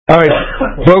All right,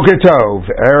 Boker Tov,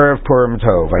 Erev Purim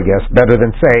Tov, I guess, better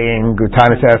than saying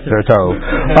Gutanis Esther Tov.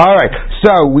 All right,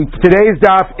 so today's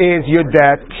daf is Yud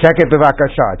Bet. Check it,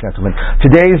 b'vakasha, gentlemen.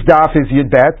 Today's daf is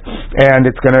Yud Bet, and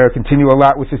it's going to continue a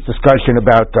lot with this discussion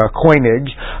about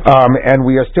coinage, and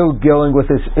we are still dealing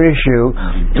with this issue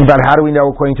about how do we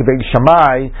know, according to Beit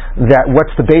Shammai, that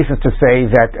what's the basis to say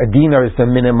that a dinar is the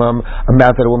minimum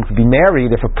amount that a woman could be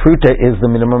married if a pruta is the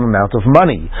minimum amount of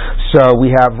money. So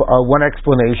we have one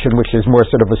explanation, which is more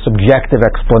sort of a subjective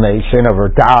explanation of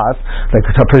a das, like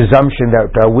a presumption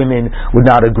that women would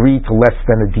not agree to less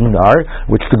than a dinar,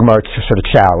 which the Gemara sort of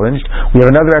challenged. We have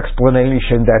another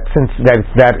explanation that since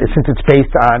it's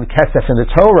based on kesef in the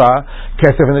Torah,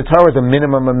 the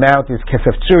minimum amount is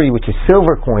kesef tsuri, which is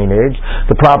silver coinage.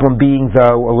 The problem being,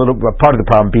 though, part of the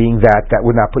problem being that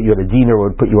would not put you at a dinar,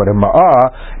 would put you at a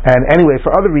ma'ah. And anyway,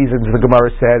 for other reasons, the Gemara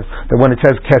says that when it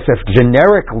says kesef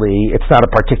generically, it's not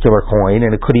a particular coin,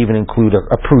 and it could even include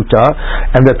a pruta,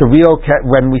 and that the real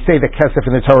when we say that kesef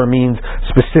in the Torah means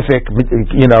specific,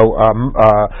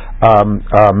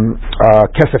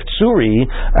 kesef tsuri,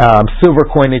 silver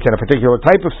coinage, and a particular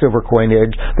type of silver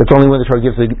coinage, that's only when the Torah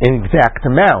gives an exact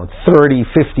amount, 30,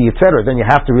 50, etc. Then you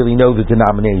have to really know the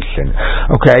denomination.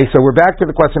 Okay, so we're back to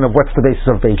the question of what's the basis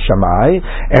of Beit Shammai,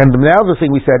 and now the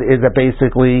thing we said is that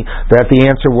basically that the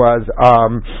answer was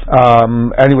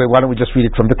anyway. Why don't we just read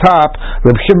it from the top?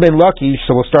 Reb Shimon ben Lakish.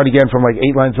 So we'll start again from like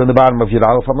 8 lines from the bottom of Yud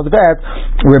Aleph on the bet.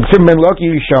 Reb Shimon ben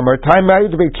Lakish Shomer time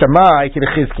ma'id Beit Shammai kid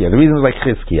Chizkiah. The reason is like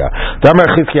Chizkiah. Damar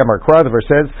Chizkiah Markra. The verse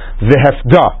says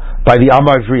v'hefda by the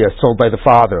Amavriya sold by the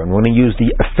father, and when he used the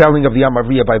selling of the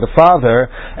Amavriya by the father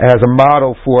as a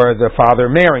model for the father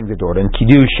marrying the daughter in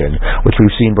Kiddushin, which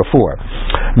we've seen before.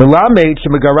 Melamed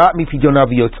shemagarat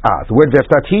mifidonav yotzah. The word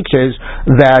v'hefda teaches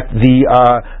that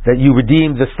that you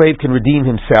redeem, the slave can redeem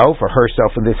himself or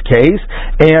herself in this case,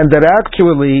 and that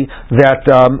actually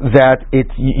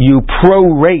you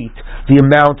prorate the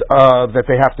amount that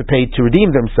they have to pay to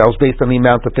redeem themselves based on the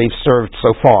amount that they've served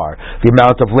so far, the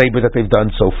amount of labor that they've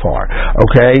done so far.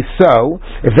 Okay, so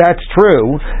if that's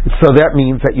true, so that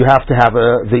means that you have to have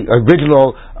the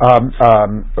original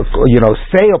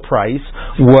sale price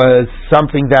was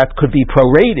something that could be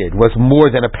prorated, was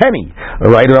more than a penny,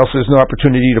 right? Or else there's no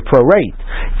opportunity to prorate.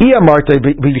 If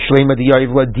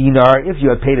you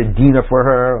had paid a dinar for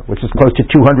her, which is close to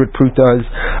 200 prutas,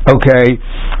 okay,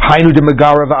 hainu de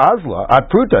megara v'azla at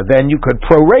pruta, then you could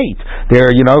prorate.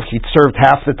 There, if she'd served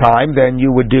half the time, then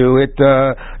you would do it,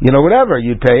 whatever,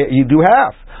 you do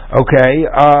half, okay.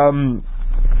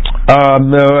 But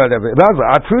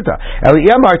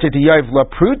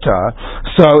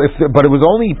it was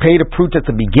only paid a pruta at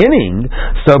the beginning,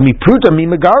 so mi pruta mi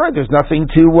megara, there's nothing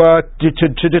to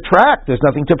detract, there's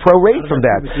nothing to prorate from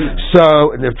that.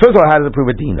 So first of all, how does it prove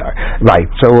a dinar? Right,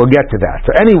 so we'll get to that.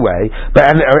 So anyway,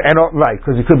 right,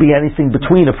 because it could be anything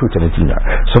between a pruta and a dinar.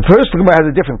 So first the Gemara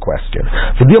has a different question.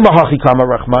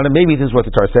 Maybe this is what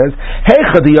the Torah says.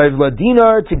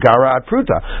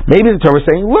 Maybe the Torah is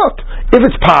saying, look, if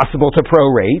it's possible to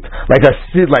prorate, like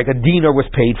a dinar was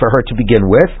paid for her to begin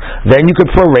with, then you could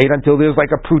prorate until there's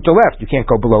like a pruta left. You can't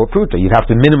go below a pruta. You'd have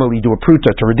to minimally do a pruta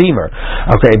to redeem her.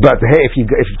 Okay, but hey, if you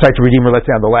try to redeem her, let's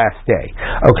say on the last day.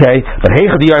 Okay, but hey,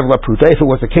 if it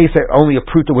was a case that only a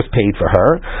pruta was paid for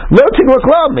her,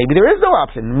 maybe there is no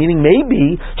option. Meaning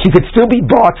maybe she could still be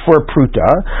bought for a pruta,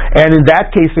 and in that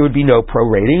case there would be no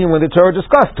prorating. And when the Torah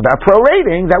discussed about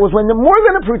prorating, that was when more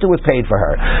than a pruta was paid for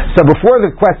her. So before the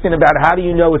question about how do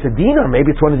you know it's a dinar, maybe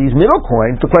it's one of these middle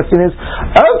coins, the question is,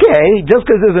 okay, just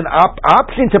because there's an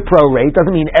option to prorate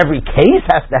doesn't mean every case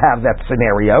has to have that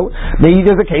scenario. Maybe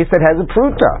there's a case that has a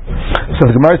pruta. So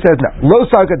the Gemara says, no, lo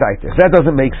sagadaitis, that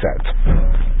doesn't make sense.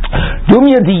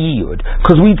 Dumya di yiyud,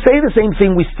 because we'd say the same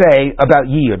thing we say about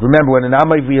yiyud. Remember, when an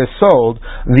amavriya is sold,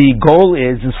 the goal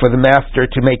is for the master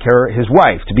to make her his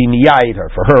wife, to be miyayid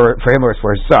her, for him or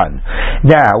for his son.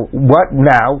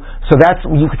 So that's,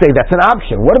 you could say that's an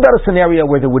option. What about a scenario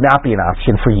where there would not be an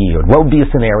option for yiyud? What would be a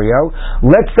scenario?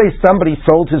 Let's say somebody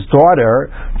sold his daughter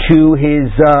to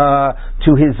his I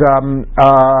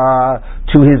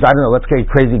don't know, let's get a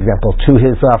crazy example, to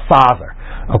his father.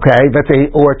 Okay, let's say,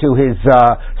 or to his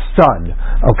son.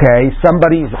 Okay,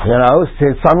 somebody,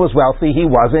 his son was wealthy, he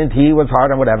wasn't, he was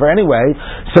hard on whatever. Anyway,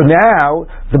 so now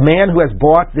the man who has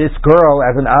bought this girl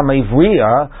as an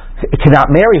Amivriya cannot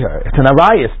marry her. It's an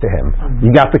arayis to him. You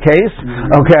got the case?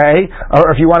 Okay? Or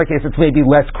if you want a case that's maybe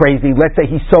less crazy, let's say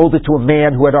he sold it to a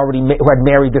man who had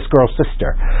married this girl's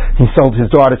sister. He sold his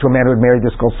daughter to a man who had married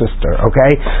this girl's sister.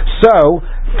 Okay? So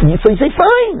you say,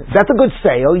 fine, that's a good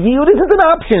sale. Yiyud isn't an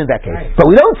option in that case. Right. But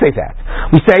we don't say that.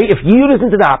 We say if yiyud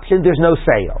isn't an option, there's no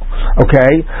sale.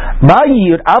 Okay? Ma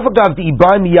yiyud, avagav di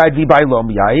ibai miyayid vibai lo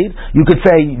miyayid. You could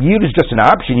say yiyud is just an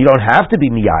option. You don't have to be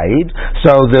miyayid.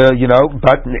 So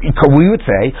but we would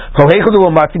say, but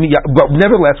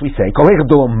nevertheless we say, if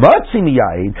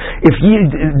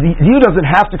yiyud doesn't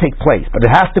have to take place, but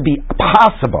it has to be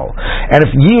possible. And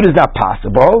if yiyud is not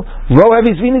possible, lo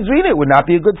havi zvina, it would not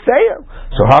be a good sale.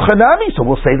 So hachanami, so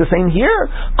we'll say the same here.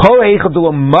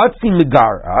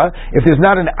 If there's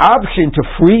not an option to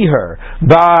free her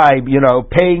by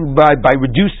paying by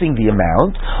reducing the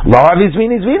amount,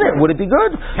 it wouldn't be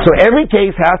good. So every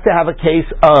case has to have a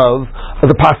case of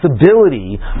the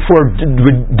possibility for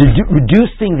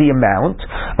reducing the amount.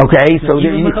 Okay, so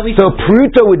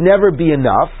pruta would never be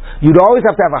enough. You'd always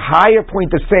have to have a higher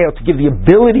point of sale to give the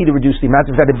ability to reduce the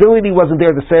amount. If that ability wasn't there,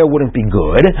 the sale wouldn't be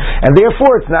good. And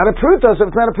therefore, it's not a pruta. So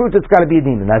if it's not a pruta, it's got to be a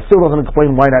dinar. And that still doesn't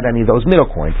explain why not any of those middle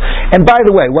coins. And by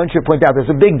the way, one should point out, there's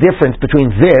a big difference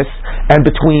between this and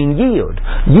between yiyud.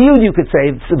 Yiyud, you could say,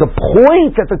 the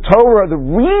point that the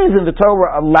reason the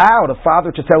Torah allowed a father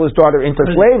to sell his daughter into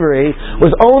slavery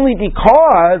was only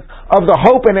because of the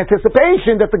hope and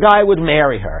anticipation that the guy would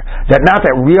marry her. So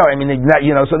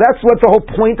that's what the whole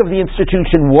point of the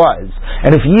institution was.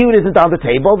 And if yiyud isn't on the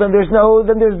table, then we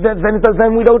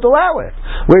don't allow it.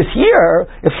 Whereas here,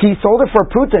 if he sold it for a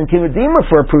pruta and can redeem her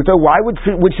for a pruta, why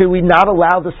should we not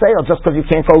allow the sale just because you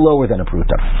can't go lower than a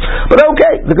pruta? But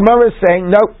okay, the Gemara is saying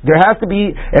no. It has to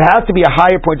be a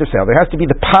higher point of sale. There has to be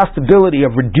the possibility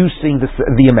of reducing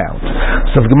the amount.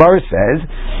 So the Gemara says,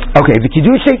 okay, the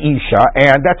Kiddushin Isha,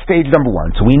 and that's stage number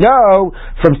one. So we know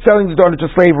from selling the daughter to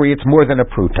slavery, it's more than a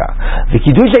pruta. The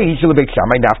Kiddushin Isha lebeit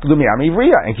Shammai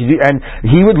and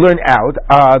he would learn out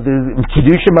the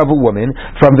Kiddushin of a woman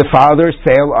from the father's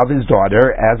sale of his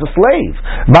daughter as a slave.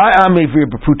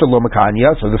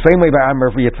 So the same way by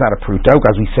Amivri it's not a pruta,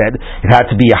 because we said it had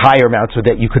to be a higher amount so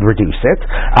that you could reduce it.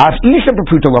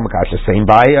 Same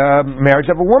by marriage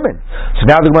of a woman. So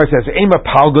now the Gemara says, Ema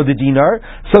palgo the dinar.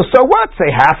 So what? Say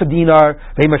half a dinar,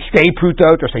 they must stay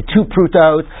prutot, or say 2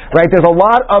 prutot, right? There's a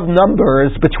lot of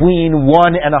numbers between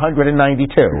 1 and 192.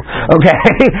 Okay?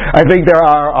 I think there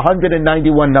are 191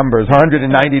 numbers, 190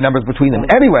 numbers between them.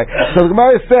 Anyway, so the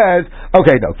Gemara says,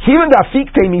 okay, no.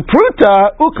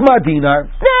 Pruta ukma dinar.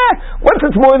 Once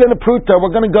it's more than a pruta,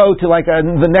 we're going to go to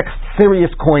the next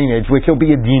serious coinage, which will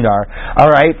be a dinar. All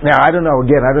right? Now, I don't know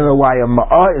why a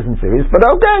ma'ah isn't serious, but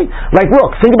okay.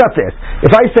 Look, think about this.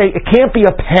 If I say it can't be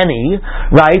a penny,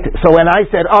 right? So when I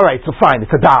said, all right, so fine,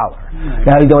 it's $1.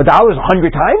 Now, $1 is 100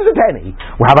 times a penny.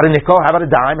 Well, how about a nickel? How about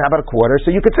a dime? How about a quarter?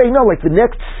 So you could say, no, the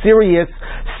next serious,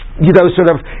 what's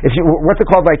it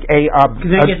called? The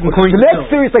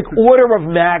next serious, order of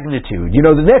magnitude.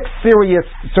 The next serious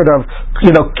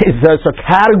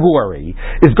category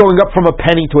is going up from a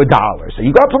penny to $1. So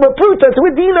you go up from a pruta to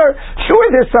a dinar. Sure,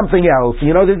 there's something else.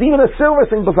 There's even a silver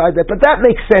thing besides that, but that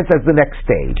makes sense as the next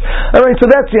stage. All right, so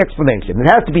that's the explanation.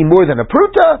 It has to be more than a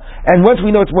pruta, and once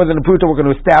we know it's more than a pruta, we're going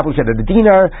to establish it at a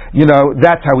dinar.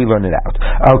 That's how we learn it out.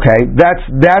 Okay,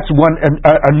 that's one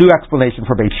a new explanation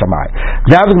for Beit Shammai.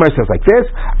 Now the Gemara says like this.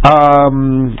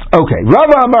 Okay,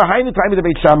 Rava Amar Hainu Time of the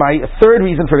Beit Shammai. A third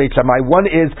reason for Beit Shammai. One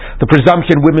is the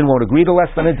presumption women won't agree to less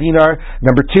than a dinar.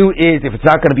 Number 2 is if it's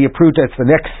not going to be a pruta, it's the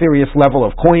next serious level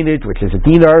of coinage, which is a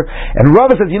dinar. And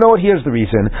Rava says, you know what? Here's the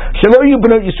reason. Shelo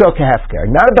Yibnot Yisrael Kehefker.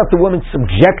 Not about the woman's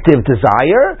subjective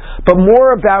desire, but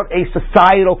more about a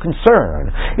societal concern.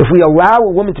 If we allow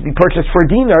a woman to be purchased for a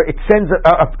dinar, it sends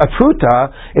a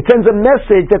pruta. It sends a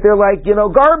message that they're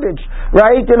garbage,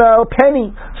 right? A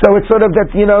penny. So it's sort of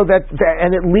that,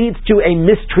 and it leads to a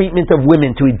mistreatment of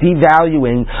women, to a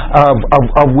devaluing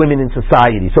of women in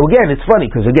society. So again, it's funny,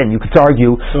 because again, you could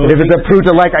argue that if it's a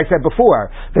pruta, like I said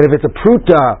before, that if it's a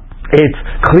pruta, it's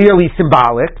clearly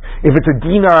symbolic. If it's a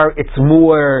dinar, it's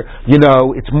more,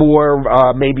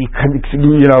 maybe,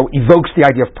 evokes the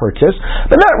idea of purchase.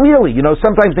 But not really.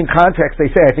 Sometimes in context they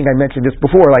say, I think I mentioned this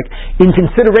before, in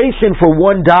consideration for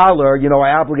 $1,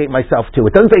 I obligate myself to.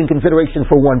 It doesn't say in consideration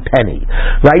for 1 penny.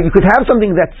 Right? You could have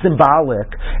something that's symbolic,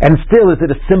 and still is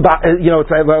it a symbol,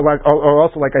 it's or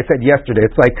also like I said yesterday,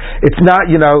 it's not,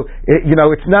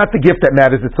 it's not the gift that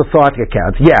matters, it's the thought that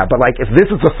counts. Yeah, but if this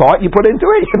is the thought you put into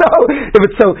it,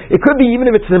 it could be, even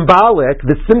if it's symbolic,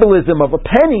 the symbolism of a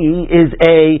penny is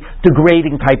a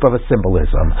degrading type of a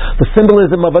symbolism. The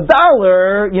symbolism of a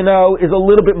dollar, is a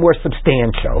little bit more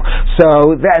substantial.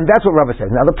 So and that's what Rabbi says.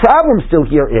 Now the problem still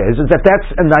here is that that's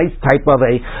a nice type of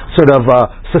a sort of a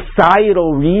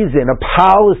societal reason, a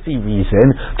policy reason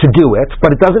to do it,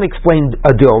 but it doesn't explain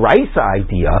a d'oraisa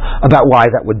idea about why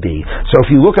that would be. So if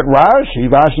you look at Rashi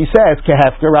says,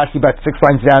 Kehefker, Rashi about 6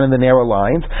 lines down in the narrow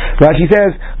lines, Rashi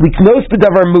says, Liknos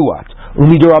b'davar muat,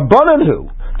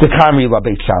 u'midurabananhu, the Kamri La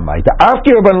Beit Shammai. The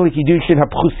Afki Rabbanon Kiddushin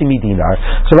Hapchusi Midinar.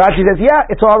 So Rashi says,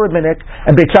 it's all rabbinic,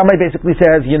 and Beit Shammai basically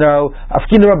says,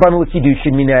 Afkin Rabbanon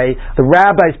Kiddushin Minei. The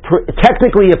rabbis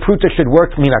technically a pruta should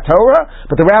work mina Torah,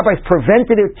 but the rabbis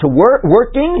prevented it to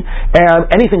working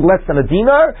anything less than a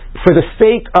dinar for the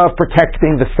sake of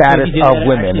protecting the status of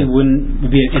women. It wouldn't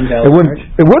be invalid.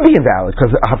 It would be invalid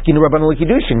because Afkin Rabbanon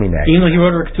Kiddushin Minei. Even though he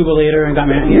wrote a ketubah later and got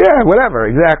married. Yeah, whatever,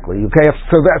 exactly. Okay,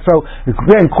 so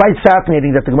again, quite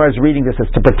fascinating that the Gemara is reading this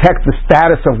as to protect the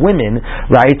status of women,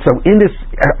 right? So in this,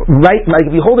 like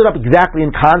if you hold it up exactly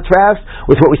in contrast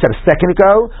with what we said a second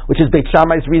ago, which is Beit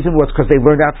Shammai's reason was because they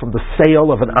learned out from the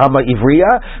sale of an Amma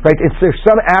Ivriya, right? There's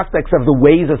some aspects of the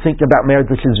ways of thinking about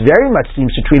marriage which is very much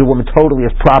seems to treat a woman totally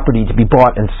as property to be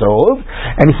bought and sold,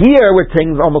 and here we're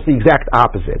saying almost the exact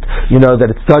opposite.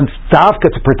 That it's done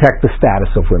stavka to protect the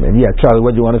status of women. Yeah, Charlie,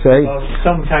 what do you want to say? Well,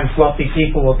 sometimes wealthy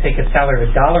people will take a salary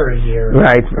of $1 a year,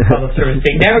 right? For public service.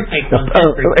 They never take one.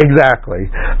 Exactly.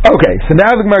 Okay, so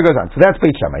now the Gemara goes on. So that's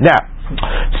Beit Shammai. Now,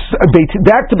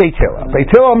 back to Beit Hillel. Beit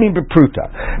Hillel mean pruta.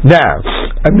 Now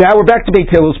we're back to Beit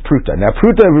Hillel's pruta. Now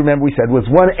pruta, remember we said, was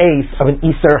 1/8 of an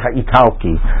Isar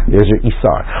ha'italki. There's your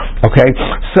Isar. Okay,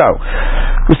 so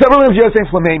several Rav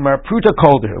Yosef Lameimar pruta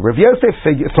koldehu. Rav Yosef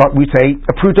thought we say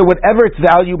a pruta, whatever its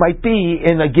value might be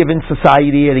in a given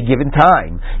society at a given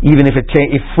time, even if it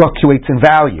fluctuates in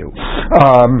value.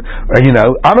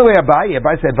 Amalei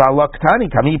Abaye said Valaktani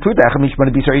Kami pruta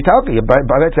Echamishman Bisar Italki.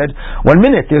 Abaye said 1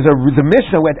 minute. The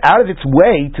Mishnah went out of its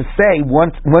way to say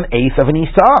 1/8 of an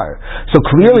Isar. So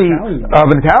clearly, of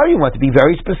an Italian one, to be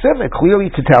very specific, clearly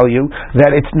to tell you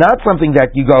that it's not something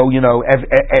that you go,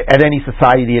 at any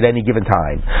society at any given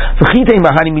time. So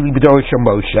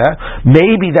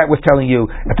maybe that was telling you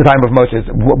at the time of Moshe.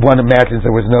 One imagines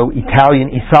there was no Italian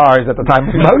Isars at the time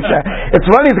of Moshe. It's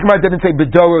funny the Gemara didn't say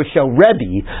B'doro Shel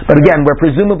Rebbe, but again, we're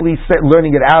presumably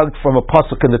learning it out from a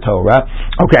pasuk in the Torah.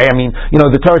 Okay,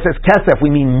 the Torah says kesef. We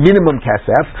mean minimum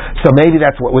kesef, so maybe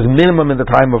that's what was minimum in the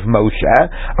time of Moshe.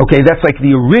 Okay, that's like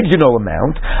the original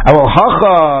amount.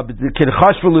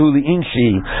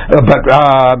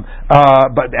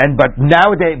 But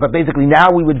nowadays, basically now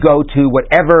we would go to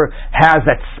whatever has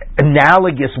that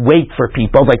analogous weight for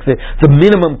people, like the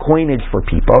minimum coinage for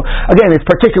people. Again, it's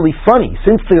particularly funny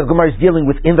since the Gemara is dealing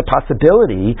within the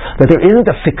possibility that there isn't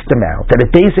a fixed amount, that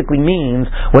it basically means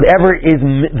whatever is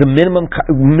the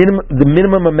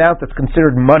minimum amount that's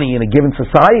considered money in a given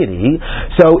society.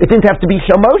 So it didn't have to be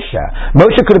Shel Moshe.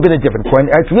 Moshe could have been a different coin.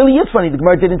 It really is funny the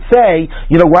Gemara didn't say,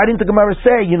 why didn't the Gemara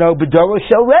say, B'doro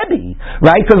Shel Rebbe,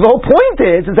 right? Because the whole point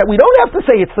is that we don't have to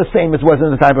say it's the same as was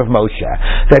in the time of Moshe.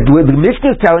 That the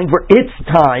Mishnah is telling for its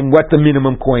time what the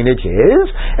minimum coinage is,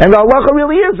 and the halacha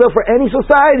really is, though, for any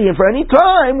society and for any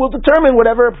time will determine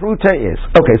whatever a pruta is.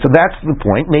 Okay, so that's the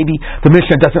point. Maybe the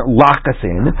Mishnah doesn't lock us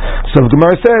in. So the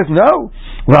Gemara says, no.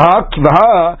 When Rav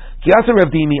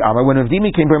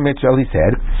Dimi came from Mitzvah, he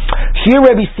said, Shir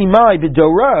Rebbe Simai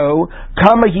b'doro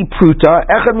kama hi pruta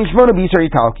echad mishmona b'yisar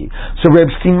italki. So Reb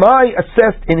Simai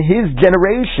assessed in his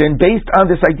generation based on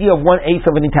this idea of 1/8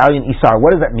 of an Italian Isar.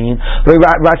 What does that mean?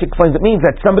 Rashi explains it means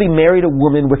that somebody married a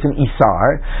woman with an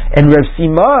Isar, and Reb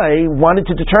Simai wanted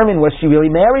to determine was she really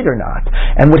married or not.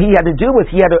 And what he had to do was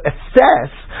he had to assess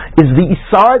is the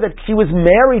Isar that she was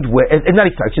married with, a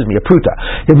pruta.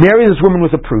 He married this woman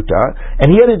with a pruta,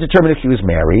 and he had to determine if she was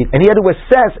married, and he had to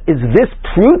assess, is this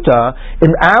pruta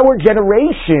in our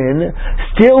generation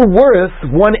still worth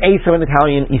 1/8 of an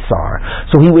Italian Isar?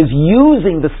 So he was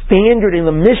using the standard in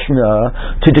the Mishnah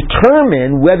to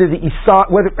determine whether the Isar,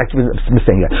 whether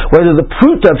the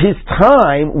pruta of his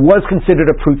time was considered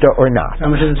a pruta or not. How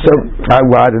much is it? So, I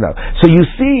don't know. So you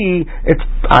see, it's,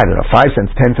 5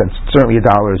 cents, 10 cents, certainly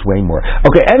 $1 is way more.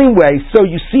 Okay, anyway, so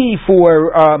you see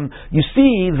you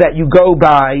see that you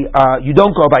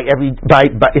don't go by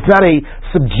it's not a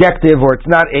subjective, or it's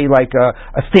not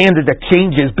a standard that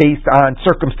changes based on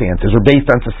circumstances or based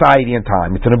on society and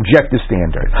time. It's an objective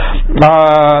standard.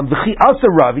 Also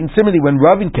Ravin, similarly when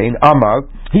Ravin came, Amar,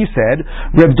 he said,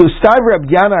 Reb Dostai, Reb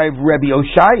Yanai, Rabbi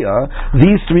Oshaya,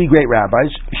 these three great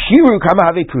rabbis, Shiru Kama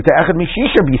Have Pruta Echad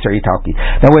Mishisha B'Yisrael Italki.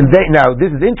 Now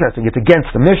this is interesting. It's against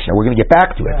the Mishnah. We're going to get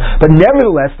back to it. But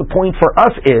nevertheless, the point for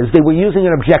us is they were using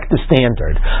an objective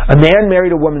standard. A man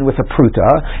married a woman with a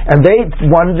pruta, and they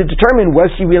wanted to determine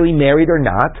was she really married or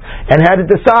not, and had to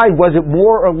decide was it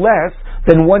more or less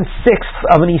than 1/6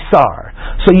 of an isar.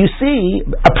 So you see,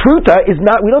 a pruta is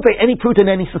not, we don't say any pruta in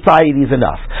any society is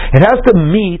enough. It has to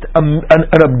meet an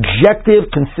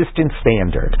objective, consistent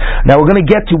standard. Now we're going to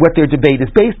get to what their debate is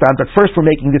based on, but first we're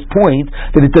making this point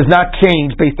that it does not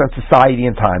change based on society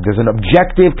and time. There's an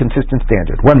objective, consistent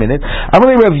standard. 1 minute. I'm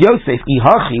going to Rav Yosef,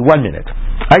 Ihachi, 1 minute.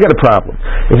 I got a problem.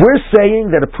 If we're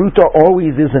saying that a pruta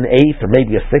always is an 1/8 or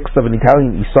maybe a 1/6 of an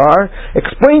Italian isar,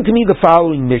 explain to me the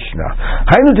following Mishnah.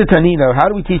 Hainu de Tanino, how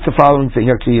do we teach the following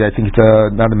thing? Actually, I think it's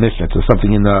not a Mishnah, it's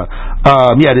something in the,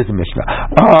 it is a Mishnah.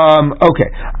 Okay.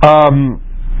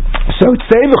 So it's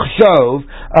Chov,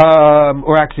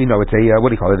 or actually no, it's a what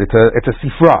do you call it? It's a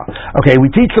sifra. Okay, we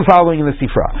teach the following in the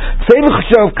sifra.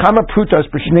 Chov kama prutas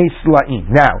b'shnei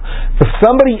slaim. Now, if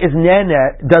somebody is nene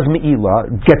does meila,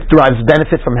 derives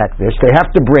benefit from hektish, they have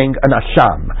to bring an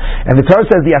asham, and the Torah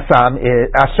says the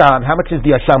asham. How much is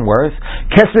the asham worth?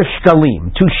 Kesef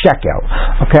shkalim, 2 shekel.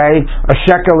 Okay, a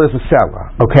shekel is a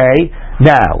selah. Okay.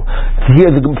 Now,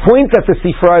 here the point that the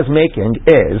sifra is making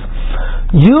is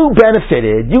you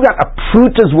benefited. You got a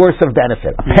pruta's worth of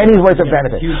benefit, a penny's worth of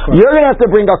benefit. You're going to have to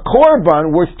bring a korban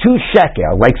worth 2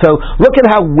 shekel. So look at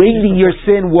how weighty your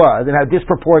sin was and how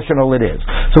disproportional it is.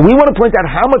 So we want to point out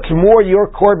how much more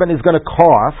your korban is going to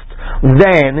cost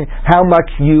than how much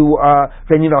you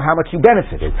how much you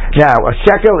benefited. Now a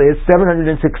shekel is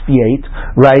 768,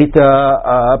 right?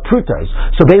 Prutas.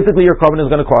 So basically your korban is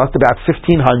going to cost about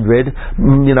 1,500,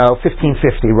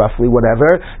 1,550 roughly,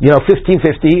 whatever.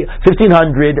 1,500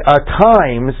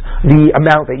 times the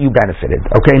amount that you benefited.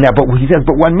 Okay, now but he says,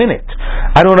 but 1 minute.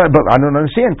 I don't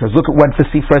understand, because look at what the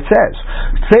Sifra says.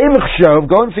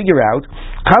 Go and figure out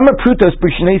Kama prutas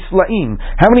b'shnei slaim.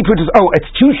 How many prutas? Oh, it's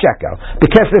 2 shekel.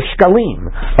 Because of shkalim.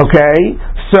 Okay,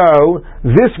 so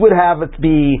this would have it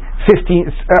be 15.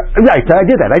 Right, I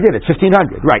did it.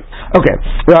 1,500. Right. Okay.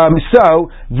 So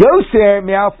yoser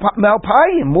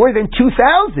malpayim, more than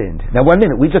 2,000. Now 1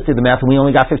 minute. We just did the math and we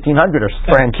only got 1,500 or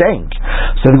and change.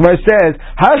 So the Gemara says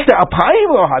hashta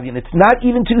apayim lo havyin. It's not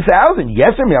even 2,000.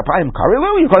 Yeser malpayim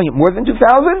karilo. You're calling it more than 2,000.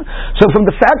 So from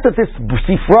the fact that this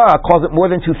Sifra calls it more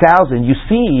than 2,000, you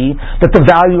see that the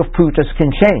value of prutas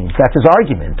can change. That's his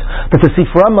argument. But the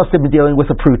Sifra must have been dealing with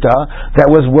a pruta that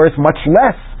was worth much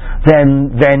less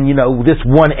than this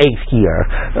 1/8 here.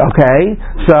 Okay,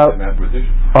 so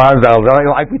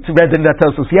like we read in that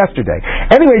Tosos yesterday.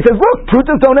 Anyway, he says, look,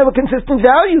 prutas don't have a consistent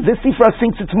value. This Sifra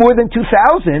thinks it's more than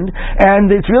 2,000, and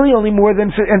it's really only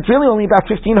about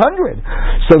 1,500.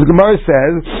 So the Gemara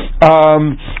says,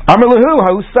 Amar lahu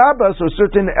hausaba. So a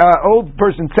certain old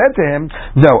person said to him,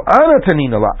 no, Ana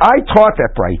Taninala, I taught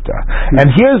that Braita, and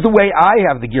here's the way I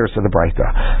have the gears of the Braita.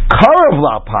 Karav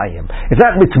la payim.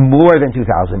 It's more than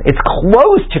 2,000. It's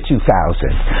close to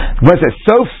 2,000. What is it?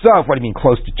 So, what do you mean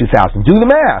close to 2,000? Do the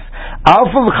math.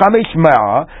 Alpha v'chamesh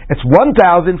ma'ah, it's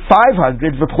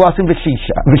 1,500 v'plusim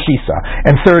v'shisa,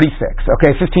 and 36.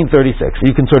 Okay, 1,536.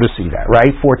 You can sort of see that,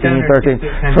 right? 14, 13,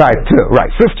 right, 2,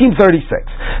 right. 1,536.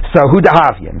 So,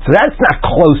 hudahavyan. So that's not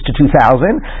close to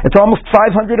 2,000. It's almost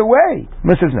 500 away.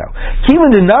 This is no.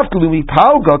 Kivan enough to Louis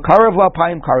Palga, Karav la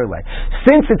payim karile.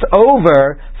 Since it's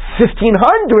over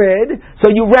 1,500,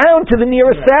 so you round to the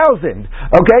nearest 1,000.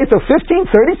 Okay, so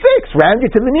 1,536, round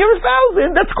it to the nearest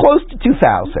 1,000. That's close to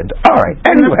 2,000. All right.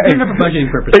 Anyway, for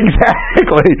budgeting purposes.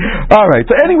 Exactly. All right.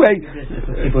 So anyway,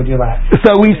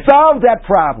 so we solved that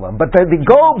problem. But the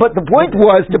point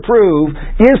was to prove,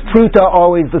 is pruta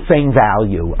always the same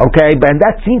value? Okay, and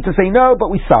that seemed to say no,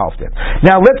 but we solved it.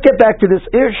 Now let's get back to this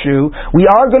issue. We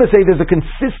are going to say there's a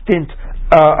consistent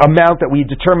amount that we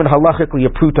determine halachically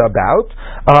a pruta about,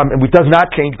 and which does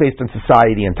not change based on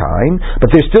society and time,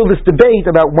 but there's still this debate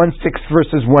about 1/6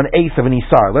 versus 1/8 of an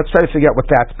isar. Let's try to figure out what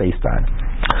that's based on.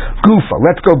 Gufa.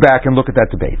 Let's go back and look at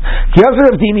that debate. Because a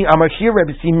Ravi Amashir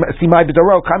Rabbi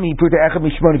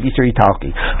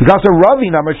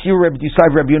Yusai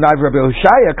Rabbi Yonai Rabbi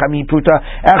Hoshaya Kami Pruta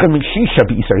Echad Mishisha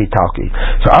B'Isar Hitalki.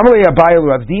 So Amalei Abayel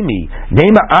Ravdimi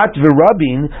Nema At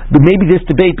V'Rabin. Maybe this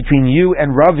debate between you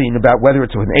and Ravin about whether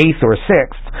it's 1/8 or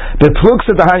 1/6. But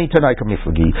Plugsa Dahani Tanai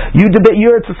Kamiflagi. You debate.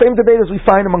 It's the same debate as we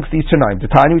find amongst these Tanaim. The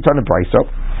Tani we turn to Braiso.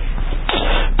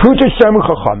 Pruta Shemu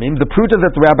Chachamim, the Pruta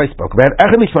that the rabbi spoke about,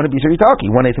 Echad Mishmona B'Yisar Yitalki,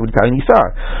 1/8 of Italian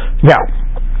Yisar. Now,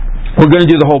 we're going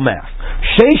to do the whole math.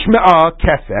 Sheish Me'ah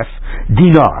Kesef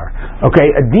Dinar. Okay,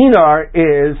 a dinar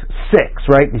is 6,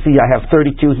 right? You see, I have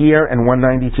 32 here and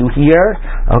 192 here.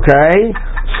 Okay,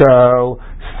 so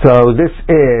this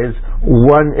is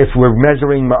one. If we're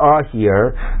measuring Ma'ah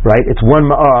here, right? It's 1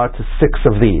 Ma'ah to 6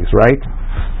 of these, right?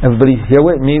 Everybody here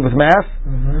with me with math?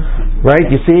 Mm-hmm. Right?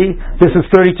 You see? This is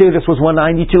 32, this was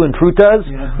 192 in Prutas,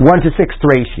 1 to 6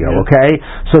 ratio, okay?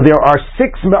 So there are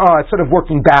 6 Ma'ah, it's sort of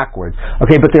working backwards,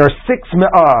 okay? But there are 6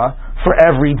 Ma'ah for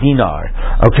every dinar,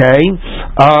 okay?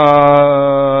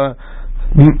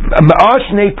 Ma'ah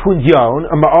shnei pundyon.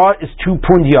 A ma'ah is 2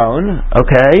 pundyon.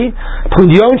 Okay,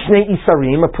 pundyon shnei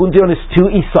isarim. A pundyon is 2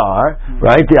 isar.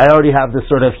 Right? I already have this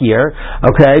sort of here.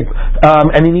 Okay,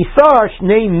 and in isar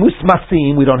shnei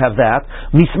musmasim. We don't have that.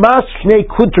 Mismas shnei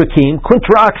kuntrakim.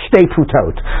 Kuntrak shnei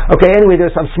putot. Okay. Anyway,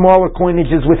 there's some smaller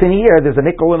coinages within here. There's a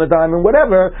nickel and a dime and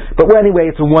whatever. But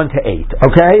anyway, it's a 1 to 8.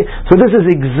 Okay. So this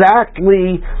is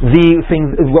exactly the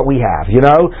thing what we have. You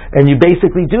know, and you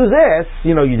basically do this.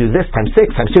 You know, you do this times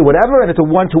 6 times 2, whatever, and it's a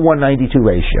 1 to 192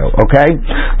 ratio. Okay,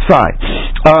 fine.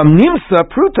 Nimsa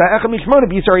pruta echad mishmona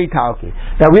b'Yisar Yitalki.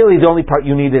 Now, really, the only part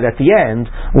you needed at the end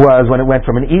was when it went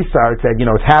from an isar. It said, you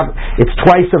know, it's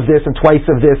twice of this and twice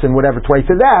of this and whatever twice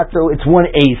of that. So it's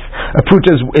 1/8. A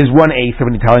pruta is 1/8 of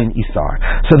an Italian isar.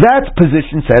 So that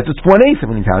position says it's 1/8 of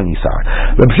an Italian isar.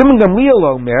 Rabbi Shimon Gamliel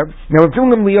Omer. Now, Rabbi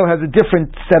Shimon Gamliel has a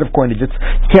different set of coinages.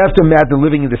 You have to imagine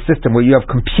living in the system where you have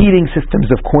competing systems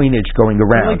of coinage going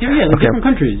around. Different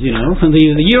countries, you know, from the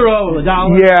euro, the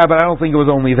dollar. Yeah, but I don't think it was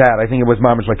only that. I think it was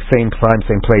mamish like same time,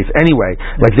 same place. Anyway,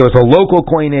 like there was a local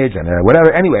coinage and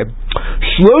whatever. Anyway,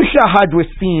 shlosha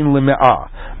hadrisin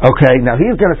lime'ah. Okay, now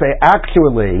he's going to say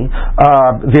actually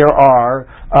there are.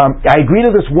 I agree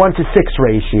to this 1 to 6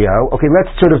 ratio. Okay,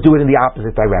 let's sort of do it in the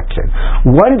opposite direction.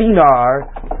 1 dinar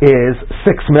is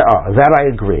 6 me'ah. That I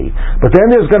agree. But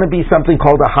then there's going to be something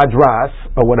called a hadras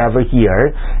or whatever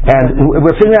here, and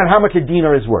we're figuring out how much a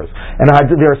dinar is worth. And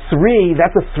there are 3.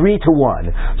 That's a 3 to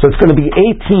 1. So it's going to be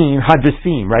 18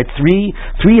 hadrasim, right? 3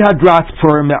 hadras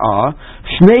per me'ah.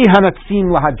 Shnei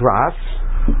hanatzim lahadras.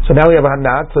 So now we have a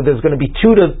hanat, so there's going to be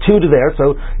 2 to there,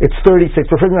 so it's 36.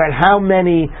 We're figuring out how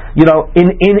many, you know,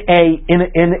 in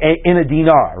a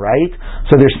dinar, right?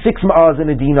 So there's 6 ma'az in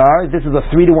a dinar. This is a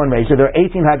 3 to 1 ratio. There are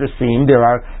 18 hadrasim. There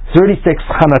are 36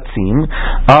 hanatzim.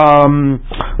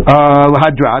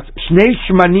 Lahadras. Shnei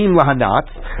shmanim lahanat.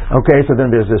 Okay, so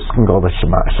then there's this can go the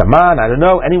shaman. I don't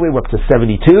know. Anyway, we're up to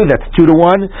 72. That's 2 to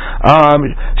 1.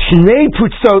 Shnei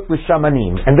putzot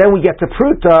l'shamanim, and then we get to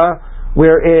pruta,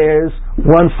 where is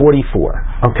 144.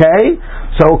 Okay?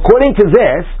 So according to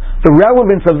this, the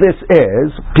relevance of this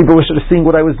is, people should have seen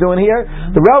what I was doing here.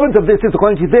 The relevance of this is,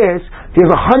 according to this, there's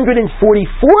 144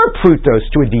 prutos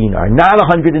to a dinar, not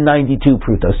 192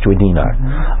 prutos to a dinar.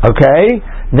 Okay?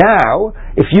 Now,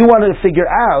 if you wanted to figure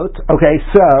out,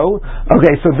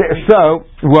 so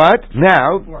what?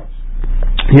 Now,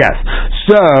 yes.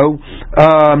 So,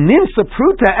 Nimsa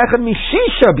Pruta Echad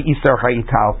Mishisha B'Yisar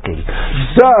Ha'italki.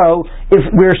 So, if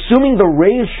we're assuming the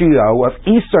ratio of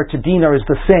Isar to dinar is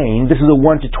the same, this is a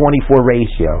 1 to 24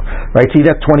 ratio. Right? See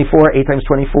that 24, 8 times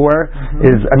 24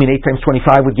 is, 8 times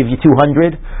 25 would give you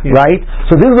 200, right?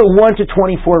 So this is a 1 to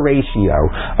 24 ratio.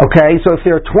 Okay? So if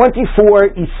there are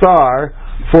 24 Isar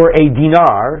for a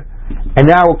dinar, and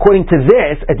now according to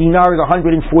this, a dinar is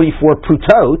 144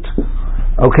 prutot.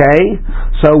 Okay,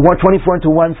 so 124 into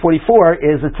 144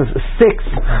 is it's a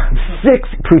 6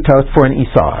 prutot for an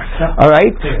isar. All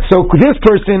right, so this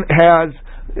person has,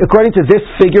 according to this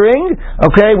figuring,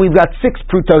 okay, we've got 6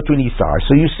 prutot to an isar.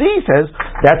 So you see, he says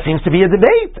that seems to be a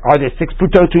debate. Are there 6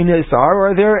 prutot to an isar,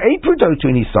 or are there 8 prutot to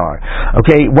an isar?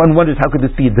 Okay, one wonders how could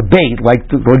this be a debate? Like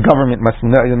the government must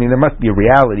know. There must be a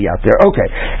reality out there. Okay,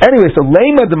 anyway, so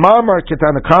lema the mamar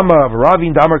chetanakama of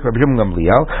Ravin Damar Rabbi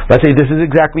Gamliel. Let's say this is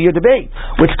exactly your debate,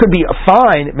 which could be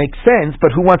fine. It makes sense,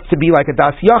 but who wants to be like a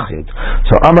das yachid?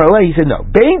 So Amar Alei, he said no.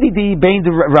 Bein didi, bein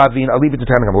de Ravin. I'll leave it to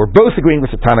Tanakama. We're both agreeing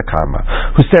with the Tanakama,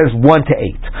 who says 1 to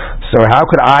 8. So how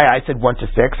could I said 1 to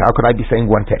 6. How could I be saying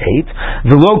 1 to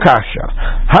 8? The lo kasha.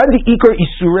 Had the ikar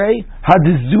isurei, had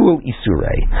the zuul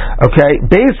isurei. Okay,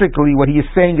 basically what he is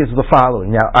saying is the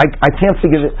following. Now I can't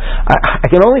figure it. I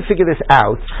can only figure this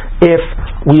out if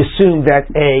we assume that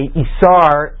a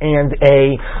isar and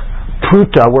a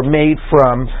pruta were made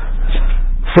from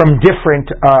from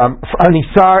different an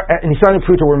isar and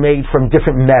pruta were made from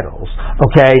different metals.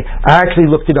 Okay, I actually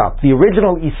looked it up. The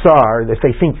original isar, if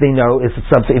they think they know, is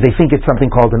something. They think it's something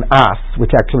called an as,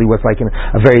 which actually was like a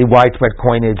very widespread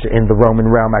coinage in the Roman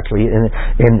realm. Actually,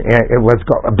 it was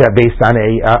based on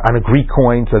a Greek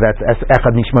coin. So that's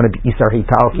echad nishmana isar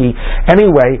heitalki.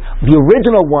 Anyway, the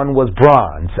original one was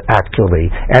bronze actually,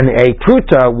 and a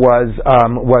pruta was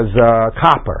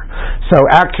copper. So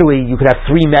actually, you could have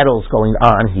three metals going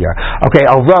on here. Okay,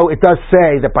 although it does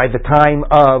say that by the time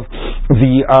of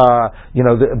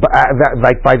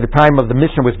by the time of the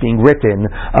Mishnah was being written,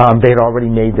 they had already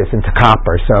made this into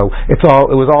copper. So it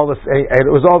was all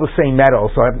the same metal.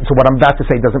 So what I'm about to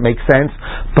say doesn't make sense.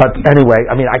 But anyway,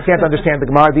 I mean, I can't understand the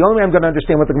Gemara. The only way I'm going to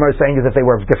understand what the Gemara is saying is if they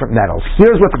were of different metals.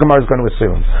 Here's what the Gemara is going to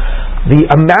assume: the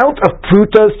amount of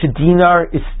prutas to dinar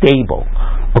is stable.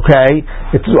 Okay,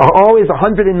 it's always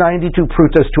 192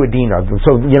 prutas to a dinar.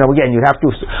 So again, you have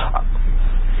to.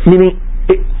 Meaning,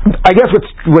 I guess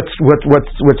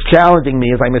what's challenging me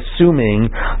is I'm assuming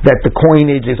that the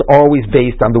coinage is always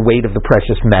based on the weight of the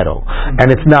precious metal,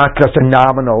 and it's not just a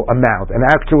nominal amount. And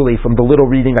actually, from the little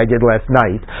reading I did last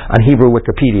night on Hebrew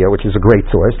Wikipedia, which is a great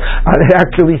source, it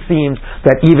actually seems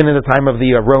that even in the time of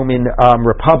the Roman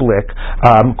Republic,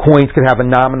 coins could have a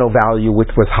nominal value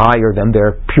which was higher than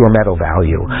their pure metal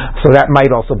value. So that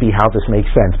might also be how this makes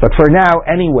sense. But for now,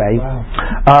 anyway, wow.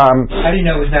 I didn't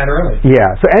know it was that early.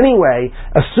 Yeah. So anyway,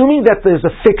 assuming that there's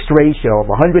a fixed ratio of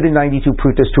 192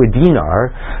 prutas to a dinar,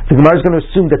 the Gemara is going to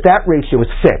assume that ratio is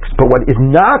fixed. But what is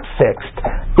not fixed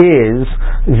is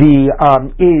the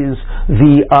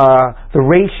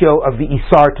ratio of the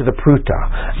isar to the pruta.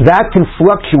 That can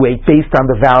fluctuate based on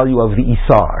the value of the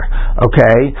isar.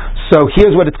 Okay, so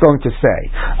here's what it's going to say.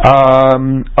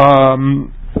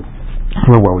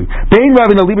 Where were we?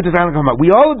 We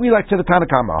all agree like to the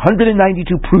Tanakama, 192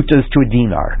 prutas to a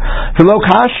dinar. V'lo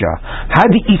kasha,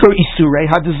 had the ikar isure,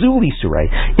 had the zul isure.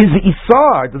 Is the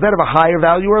isar, does that have a higher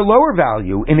value or a lower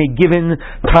value in a given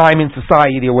time in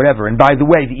society or whatever? And by the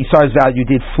way, the isar's value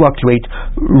did fluctuate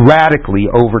radically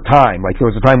over time. Like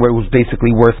there was a time where it was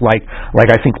basically worth like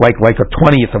I think like a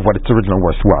 20th of what its original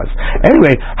worth was.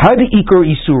 Anyway, had the ikar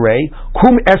isure,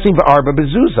 kum esim v'arba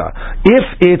bezuza. If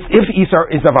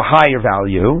isar is of a higher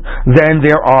value, then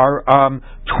there are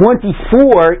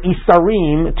 24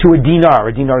 isarim to a dinar.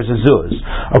 A dinar is a zuz.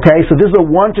 Okay, so this is a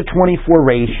 1 to 24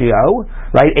 ratio,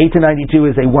 right? 8 to 92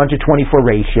 is a 1 to 24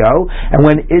 ratio, and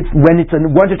when it's a 1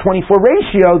 to 24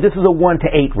 ratio, this is a 1 to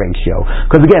 8 ratio.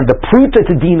 Because again, the pruta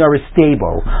to dinar is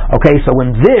stable. Okay, so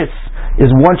when this is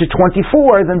 1 to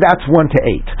 24, then that's 1 to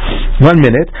 8. 1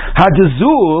 minute.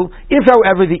 Hadazul, if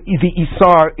however the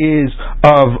isar is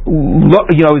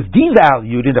is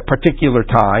devalued in a particular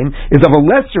time, is of a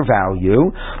lesser value,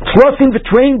 plus in the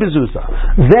train bezuza,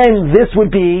 then this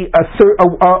would be a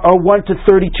 1 to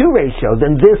 32 ratio.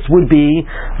 Then this would be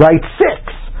 6.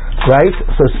 Right?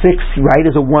 So 6, right,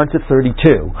 is a 1 to 32.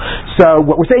 So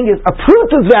what we're saying is a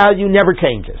pruta's value never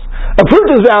changes. A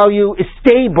pruta's value is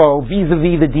stable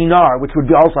vis-a-vis the dinar, which would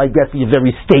be also, I guess, be a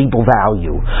very stable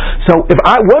value. So if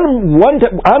I'm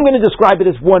going to describe it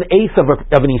as 1/8 of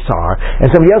an isar, and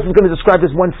somebody else is going to describe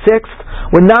it as 1/6,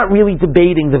 we're not really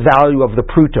debating the value of the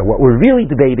pruta. What we're really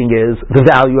debating is the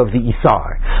value of the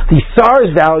isar. The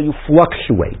isar's value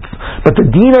fluctuates, but the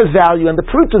dinar's value and the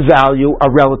pruta's value are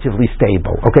relatively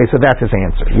stable. Okay, so that's his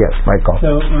answer. Yes, Michael.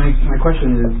 So my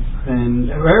question is,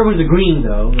 and everyone's agreeing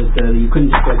though that you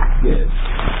couldn't just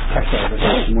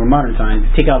textiles or more modern times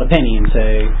take out a penny and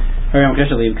say, everyone can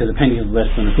leave because a penny is less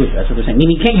than a pruta. That's what they're saying.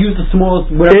 Meaning you can't use the smallest.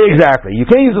 Exactly. You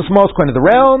can't use the smallest coin of the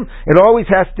realm. It always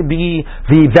has to be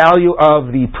the value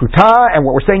of the pruta, and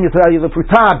what we're saying is the value of the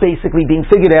pruta basically being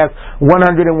figured as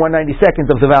 100 and 192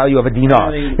 of the value of a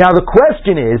dinar. Now the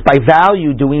question is, by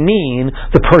value, do we mean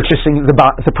the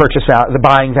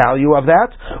buying value of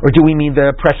that, or do we mean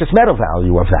the precious metal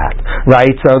value of that?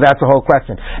 Right. So that's the whole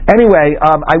question. Anyway,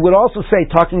 I would also say,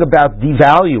 talking about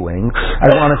devaluing,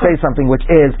 I want to say something which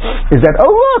is that, oh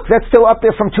look, that's still up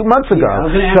there from 2 months ago.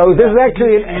 So this is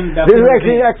actually an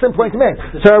excellent point to make.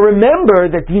 So remember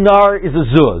that dinar is a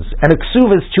zuz, and a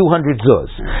ksuva is 200 zuz.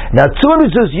 Now 200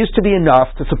 zuz used to be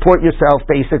enough to support yourself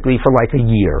basically for like a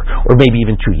year, or maybe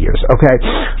even 2 years. Okay,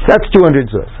 so that's 200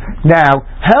 zuz. Now,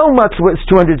 how much was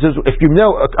 200 zuz? If you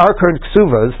know, our current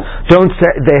ksuvas don't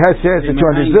say, they have says the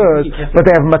 200 zuz, but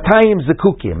they have matayim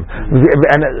zekukim,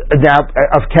 and now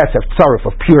of kesef, tzaruf,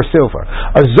 of pure silver.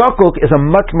 A zakuk is a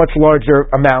much larger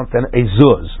amount than a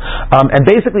zuz. And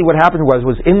basically what happened was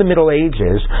in the Middle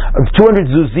Ages, 200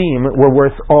 zuzim were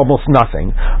worth almost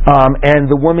nothing, and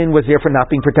the woman was therefore not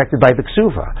being protected by the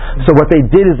ksuva. So what they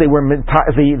did is they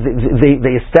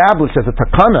established as a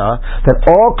takana that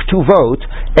all ktuvot,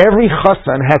 every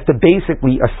chassan has to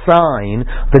basically assign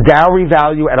the dowry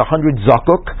value at 100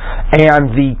 zakuk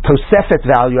and the tosefet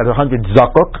value at 100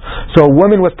 zakuk. So a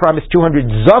woman was promised 200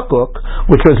 zakuk,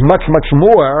 which was much, much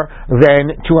more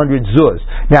than 200 zuz.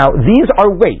 Now, these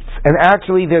are weights, and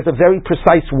actually there's a very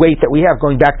precise weight that we have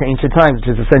going back to ancient times,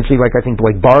 which is essentially like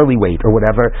barley weight or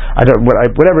whatever.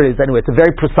 Whatever it is. Anyway, it's a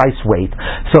very precise weight.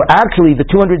 So actually, the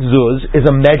 200 zuz is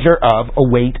a measure of a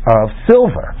weight of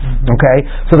silver. Okay,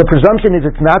 so the presumption is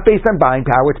it's not based on buying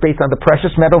power; it's based on the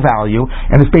precious metal value,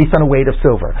 and it's based on a weight of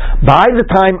silver. By the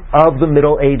time of the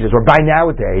Middle Ages, or by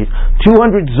nowadays,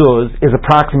 200 zuz is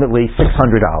approximately $600.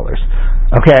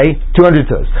 Okay, 200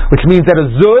 zuz, which means that a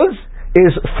zuz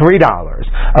is $3.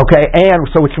 Okay, and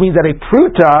so which means that a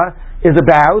pruta is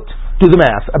about, do the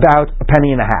math, about a penny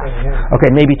and a half. Okay,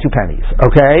 maybe 2 pennies.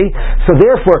 Okay, so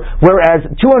therefore, whereas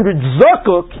 200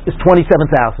 zakuk is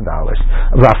 $27,000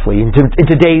 roughly in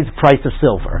today's price of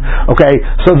silver. Okay,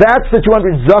 so that's the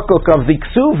 200 zakuk of the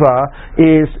ksuva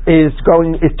is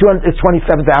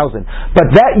 27,000.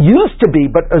 But that used to be,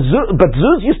 but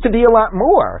zuz used to be a lot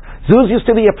more. Zuz used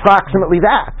to be approximately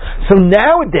that. So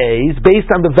nowadays,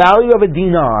 based on the value of a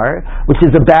dinar, which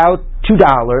is about $2,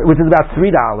 which is about $3,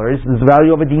 is the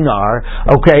value of a dinar.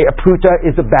 Okay, a pruta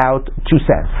is about 2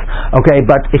 cents. Okay,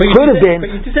 but it could have been.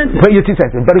 But you're 2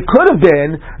 cents in. But it could have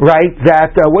been, right?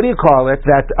 That what do you call it?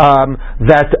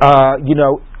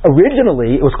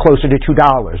 Originally it was closer to $2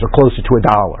 or closer to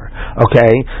 $1.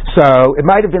 Okay, so it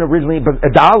might have been originally $1,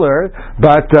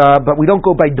 but we don't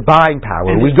go by buying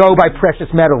power. We go by precious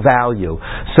metal value.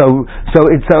 So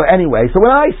anyway, so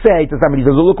when I say to somebody,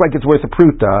 does it look like it's worth a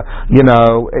pruta?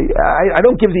 I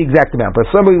don't give the exact amount, but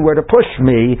if somebody were to push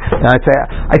me,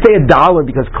 I'd say $1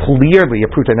 because clearly a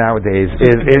pruta nowadays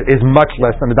is much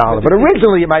less than $1. But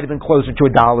originally it might have been closer to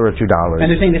 $1 or $2.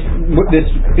 And they're saying this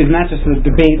is not just a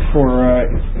debate for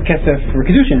Kesef for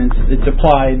Kiddushin, it's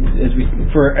applied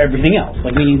for everything else.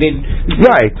 Like meaning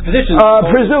right.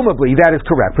 Presumably that is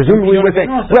correct. Presumably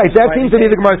that seems to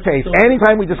be the Gemara's case.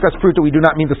 Anytime we discuss pruta, we do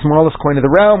not mean the smallest coin of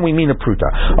the realm. We mean a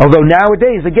pruta. Although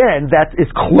nowadays, again, that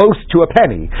is close to a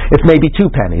penny. It's maybe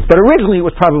 2 pennies, but originally it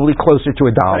was probably closer to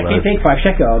 $1. I can't take 5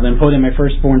 shekel and put in my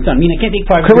firstborn son. I mean, I can't take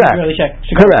 5 Israeli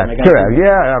shekel. Correct.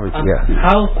 Yeah, obviously.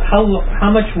 How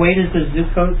much weight is the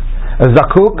zukot? A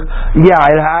zakuk? Yeah,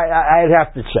 I'd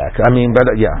have to check. I mean, but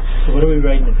yeah. So what are we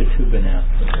writing the ketubah now?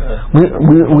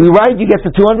 We write you get the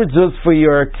 200 zuz for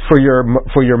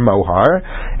your mohar,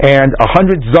 and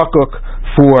 100 zakuk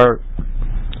for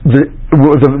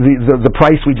the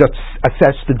price we just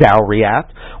assessed the dowry at,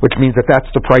 which means that's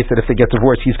the price that if they get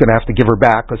divorced, he's going to have to give her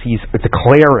back because he's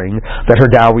declaring that her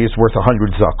dowry is worth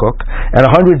 100 zakuk, and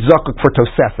 100 zakuk for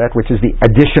tosefet, which is the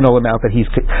additional amount that he's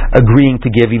agreeing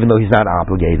to give, even though he's not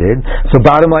obligated. So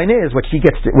bottom line is, what she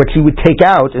would take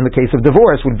out in the case of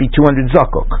divorce would be 200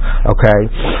 zakuk. Okay,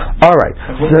 all right.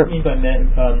 What do you mean by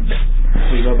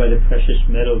we go by the precious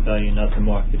metal value, not the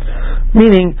market value?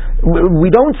 Meaning, we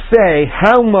don't say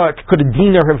how much could a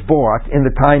dinar have bought in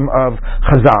the time of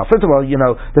Chazal. First of all,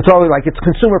 that's all like it's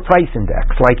consumer price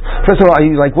index. Like, first of all,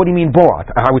 what do you mean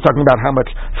bought? Are we talking about how much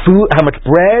food, how much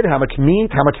bread, how much meat,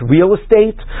 how much real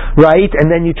estate, right? And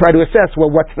then you try to assess,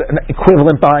 well, what's the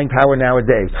equivalent buying power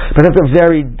nowadays? But that's a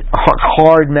very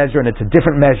hard measure, and it's a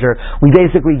different measure. We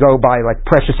basically go by like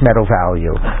precious metal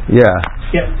value. Yeah.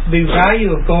 Yeah. The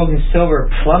value of gold and silver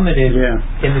plummeted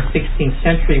in the 16th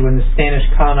century when the Spanish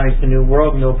colonized the New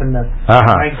World and opened the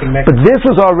mines in Mexico. But this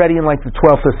was already in like the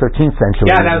 12th or 13th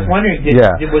century. Yeah, I was wondering,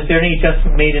 was there any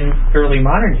adjustment made in early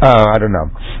modern history? I don't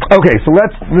know. Okay, so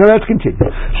let's continue.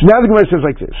 So now the Gemara says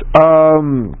like this.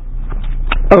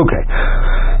 Okay.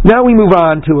 Now we move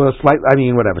on to a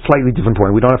slightly different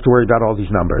point. We don't have to worry about all these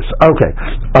numbers. Okay.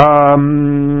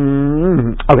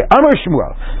 Okay. Amar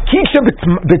Shmuel. Kisha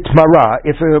b'tmara,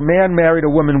 if a man married a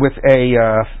woman with a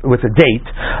date,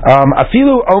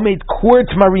 afilu omed kor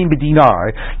tmarim b'dinar,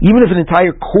 even if an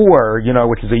entire kor,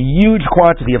 which is a huge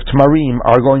quantity of tmarim,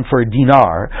 are going for a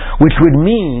dinar, which would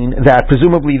mean that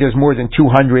presumably there's more than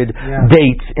 200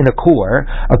 dates in a kor.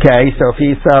 Okay. So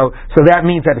that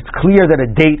means that it's clear that a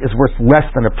date is worth less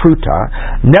than a pruta.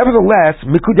 Nevertheless,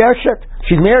 mikudeshet,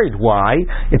 She's married. Why?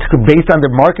 It's based on the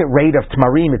market rate of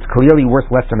tamarim. It's clearly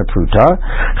worth less than a pruta.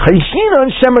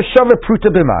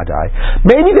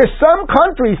 Maybe there's some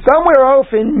country somewhere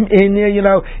off in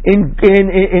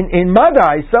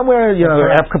Madai, somewhere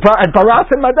at Paras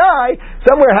and Madai,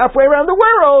 somewhere halfway around the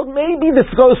world. Maybe this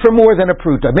goes for more than a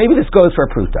pruta. Maybe this goes for a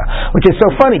pruta, which is so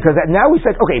funny because now we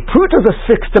said, okay, pruta is a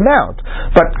fixed amount,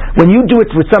 but when you do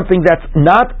it with something that's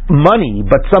not money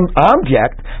but some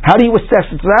object, how do you assess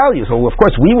its value? So of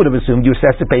course we would have assumed you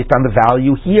assess it based on the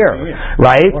value here,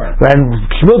 right? And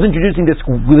Shmuel's introducing this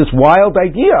wild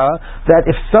idea that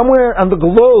if somewhere on the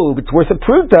globe it's worth a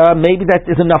pruta, maybe that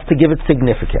is enough to give it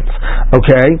significance.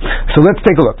 Okay, so let's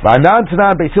take a look.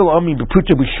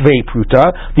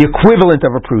 The equivalent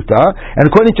of a pruta, and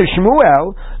according to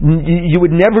Shmuel, you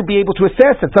would never be able to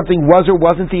assess that something was or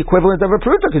wasn't the equivalent of a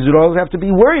pruta because you'd always have to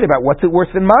be worried about what's it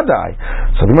worth in Madai.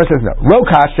 So the Gemara says no. Lo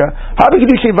kasha,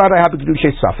 habikidushe vadai,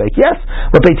 habikidushe safek. Yes,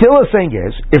 what Beit Hillel is saying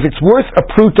is, if it's worth a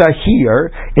pruta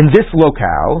here in this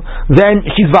locale, then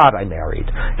she's vadai married.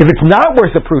 If it's not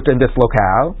worth a pruta in this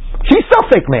locale, she's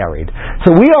safek married.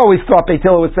 So we always thought Beit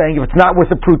Hillel was saying if it's not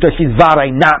worth a pruta, she's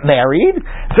vadai not married.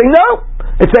 Saying no.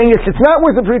 It's saying if it's not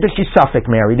worth a pruta, she's safek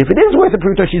married. If it is worth a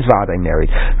pruta, she's vadai married.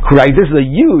 Right? This is a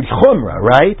huge chumrah,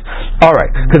 right? All right,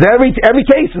 because every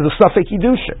case is a safek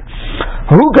Kiddushin.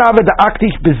 Who gava the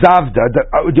aktish bezavda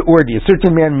the ordi? A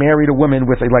certain man married a woman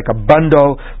with a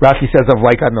bundle. Rashi says of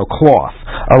cloth,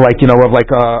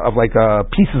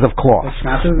 pieces of cloth,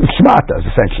 shmatas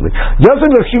essentially. So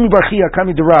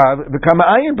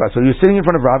he was sitting in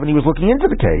front of Rav and he was looking into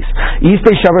the case. If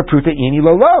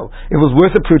it was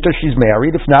worth a pruta, she's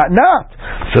married. If not, not.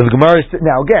 So the Gemara is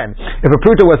now again. If a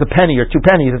pruta was a penny or 2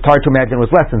 pennies, it's hard to imagine it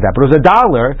was less than that. But it was $1.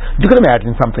 You could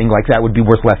imagine something like that would be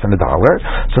worth less than $1.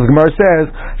 So the Gemara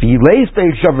says, even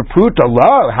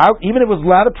if it was a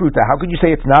lot of pruta, how could you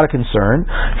say it's not a concern?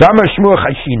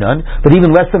 But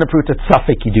even less than a pruta, it's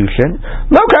safek Kiddushin. Okay,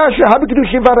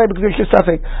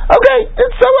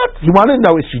 and so what? You want to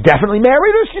know, is she definitely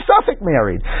married or is she safek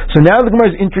married? So now the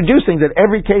Gemara is introducing that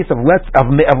every case of less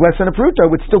than a pruta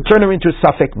would still turn her into a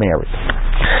safek married.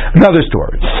 Another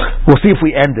story. We'll see if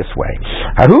we end this way.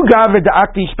 A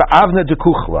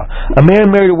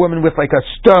man married a woman with a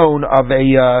stone of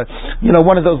a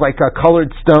one of those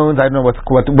colored stones. I don't know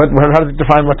how to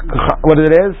define what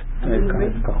it is.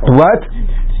 What?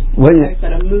 What is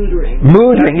mood ring?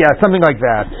 Mood ring, yeah, something like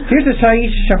that. Here's a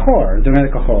Shaish Shahor,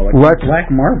 what?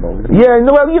 Black marble. Yeah,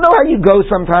 well, you know how you go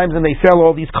sometimes and they sell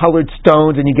all these colored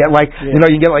stones and you get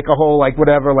you get a whole a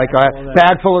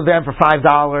bag full of them for $5.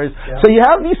 Yeah. So you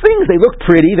have these things. They look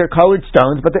pretty. They're colored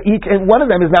stones, but and one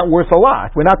of them is not worth a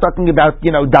lot. We're not talking about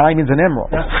diamonds and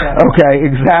emeralds. Okay,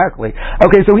 exactly.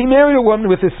 Okay, so he married a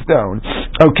woman with this stone.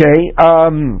 Okay.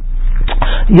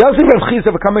 He was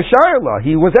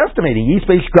estimating. If it's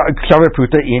a shavar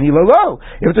pruta,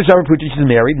 she's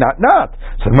married, not.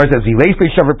 So the Gemara says, doesn't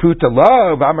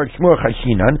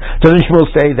Shmuel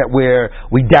say that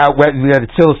we doubt that it's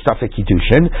still safek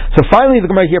Kiddushin? So finally the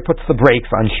Gemara here puts the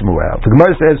brakes on Shmuel. The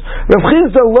Gemara says,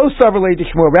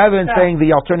 rather than saying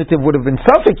the alternative would have been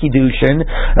safek Kiddushin,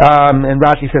 and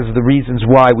Rashi says the reasons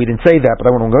why we didn't say that, but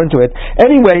I won't go into it.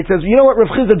 Anyway, it says, you know what, Rav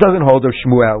Chizda doesn't hold of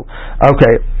Shmuel.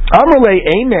 Okay. So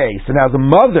now the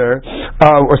mother,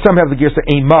 or some have the girsa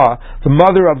Ema, the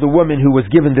mother of the woman who was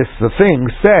given this thing,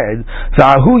 said, So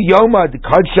now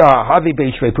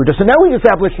we've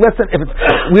established we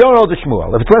don't hold the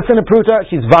Shmuel. If it's less than a pruta,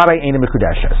 she's vadai eina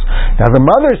mekudeshes. Now the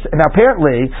mother's,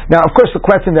 of course the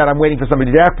question that I'm waiting for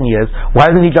somebody to ask me is,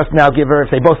 why doesn't he just now give her,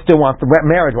 if they both still want the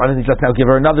marriage, why doesn't he just now give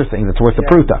her another thing that's worth a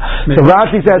pruta? So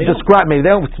Rashi says,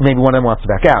 maybe one of them wants to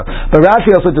back out. But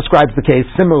Rashi also describes the case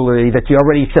similarly, that she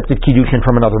already accepted Kiddushin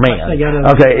from another man.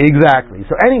 Okay, exactly.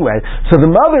 So anyway, the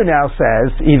mother now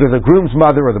says, either the groom's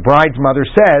mother or the bride's mother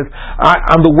says,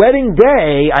 on the wedding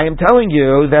day, I am telling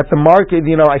you that the market,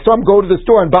 I saw him go to the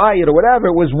store and buy it or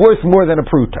whatever, it was worth more than a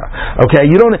pruta. Okay,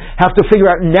 you don't have to figure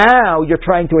out now you're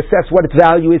trying to assess what its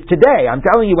value is today. I'm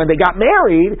telling you, when they got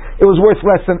married, it was worth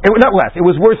less than, not less, it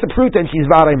was worth a pruta and she's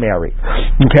vadai married.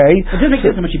 Okay? It doesn't make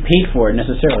sense how much you paid for it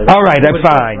necessarily. All right, that's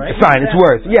fine. Right? It's fine, it's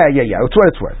worth. Yeah, it's what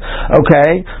it's worth.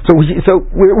 Okay? So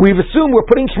we've assumed we're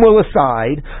putting Shmuel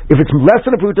aside. If it's less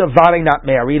than a pruta, vadai not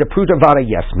married, a pruta vadai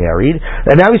yes married,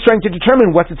 and now he's trying to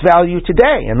determine what's its value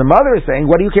today. And the mother is saying,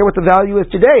 what do you care what the value is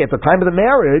today? At the time of the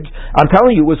marriage, I'm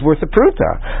telling you it was worth a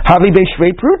pruta. Havi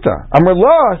be'shvei pruta. Amar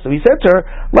la. So he said to her,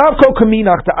 Lav kol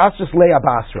kaminach to asras le'a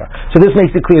basra. So this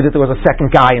makes it clear that there was a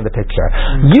second guy in the picture.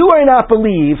 You are not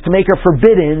believed to make her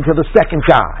forbidden to the second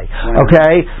guy.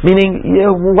 Okay? Meaning,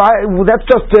 why? That's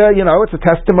just, it's a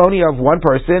testimony of one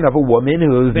person, situation of a woman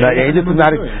who's not,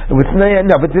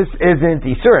 no, but this isn't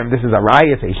Isurim. This is a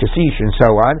Rayas, a Shashish, and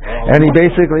so on. And he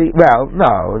basically,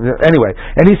 anyway,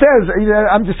 and he says,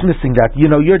 I'm dismissing that.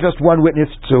 You're just one witness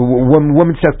to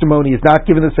woman's testimony is not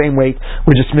given the same weight.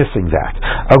 We're dismissing that.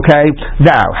 Okay.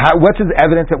 Now, what's the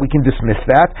evidence that we can dismiss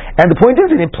that? And the point is,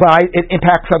 it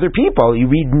impacts other people. You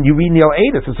read Neil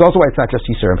Adis. It's also why it's not just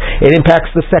Yisurim. It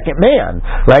impacts the second man,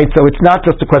 right? So it's not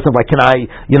just a question of like, can I,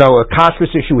 a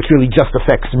kashrus issue which really just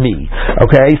affects me.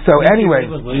 Okay. So anyway,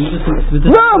 no,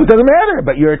 it doesn't matter.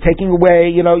 But you're taking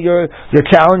away, you're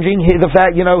challenging the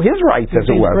fact, his rights, as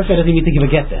it were. First, doesn't need to give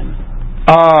a get then.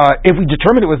 If we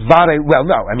determined it was vadai,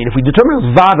 if we determined it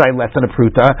was vadai less than a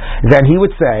pruta, then he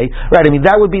would say, right,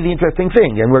 that would be the interesting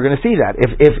thing, and we're going to see that.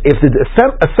 If the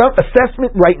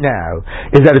assessment right now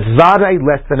is that it's vadai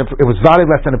less than it was vadai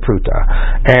less than a pruta,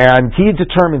 and he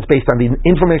determines based on the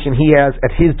information he has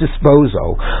at his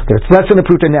disposal that it's less than a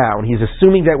pruta now, and he's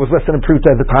assuming that it was less than a pruta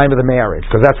at the time of the marriage,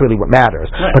 because that's really what matters.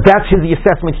 Right. But that's the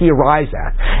assessment he arrives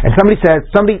at. And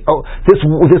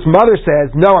this mother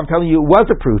says, no, I'm telling you it was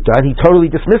a pruta, and he totally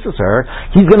dismisses her.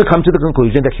 He's going to come to the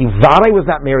conclusion that Vadai was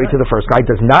not married to the first guy,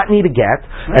 does not need a get,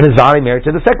 and is Vadai married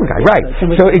to the second guy. Right.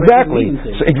 So exactly.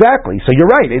 So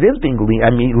you're right. It is being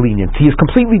lenient. He is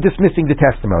completely dismissing the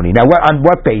testimony. Now, on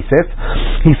what basis?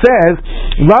 He says,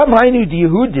 it's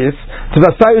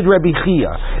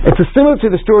similar to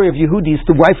the story of Yehudis,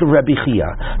 the wife of Rabbi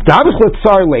Chia.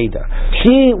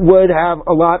 She would have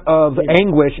a lot of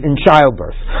anguish in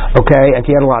childbirth. Okay, and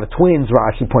she had a lot of twins,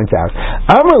 Rashi points out.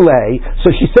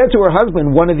 So she said to her husband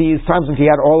one of these times when she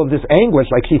had all of this anguish,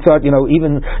 like she thought,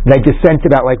 even like dissent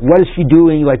about like what is she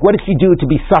doing, like what did she do to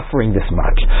be suffering this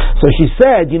much? So she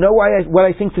said, what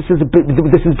I think this is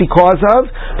because of?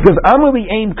 Because I'm really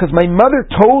aimed because my mother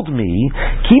told me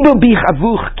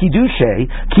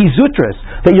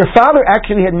that your father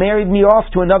actually had married me off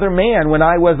to another man when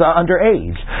I was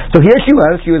underage. So here she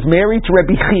was married to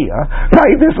Rabbi Chia,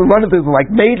 right? This was one of the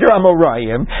like major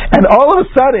Amoraim, and all of a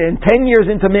sudden, 10 years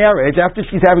into marriage, after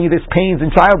she's having this pains in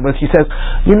childbirth, she says,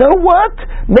 you know what?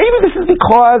 Maybe this is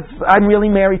because I'm really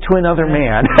married to another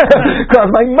man. Because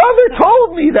my mother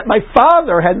told me that my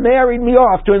father had married me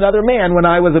off to another man when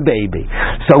I was a baby.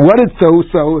 So what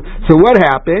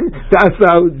happened?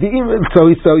 So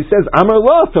he says, Amar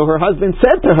lo. So her husband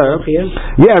said to her,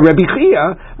 Rabbi Chia,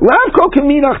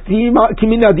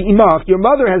 your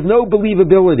mother has no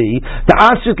believability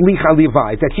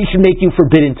that she should make you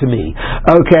forbidden to me.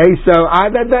 Okay, so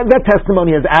that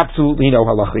testimony has absolutely no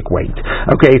halachic weight.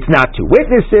 Okay, it's not two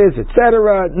witnesses,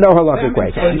 etc. No halachic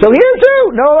weight. So here too,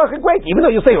 no halachic weight. Even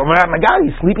though you'll say, oh my God,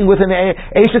 he's sleeping with an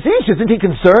Eishes Ish. Isn't he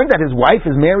concerned that his wife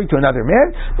is married to another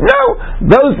man?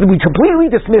 No, we completely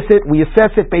dismiss it. We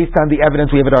assess it based on the evidence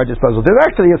we have at our disposal. There's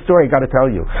actually a story I got to tell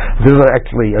you. This is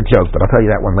actually a joke, but I'll tell you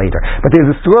that one later. But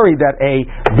there's a story that a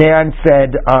man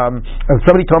said.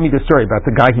 Somebody told me this story about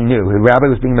the guy he knew. The rabbi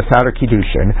was being Masader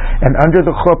Kiddushin, and under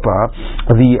the chuppah,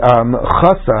 the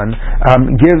chassan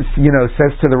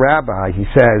says to the rabbi, he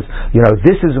says,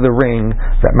 this is the ring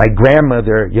that my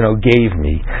grandmother, gave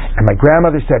me, and my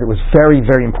grandmother said it was very,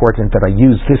 very important that I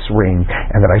use this ring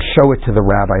and that I show it to the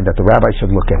rabbi and that the rabbi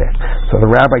should look at it. So the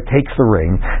rabbi takes the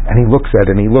ring and he looks at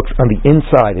it and he looks on the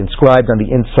inside, inscribed on the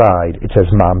inside, it says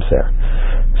Mamser.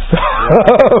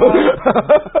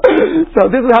 So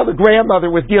this is how the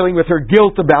grandmother was dealing with her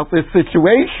guilt about this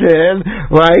situation,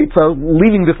 right? So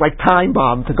leaving this like time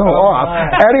bomb to go off.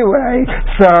 Anyway,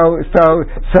 so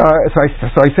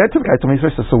I said to the guy,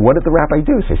 so what did the rabbi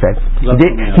do? So he said,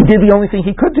 he did the only thing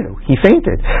he could do. He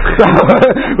fainted,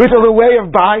 which was a way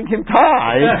of buying him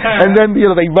time. And then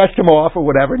they rushed him off or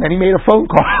whatever, and then he made a phone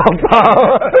call.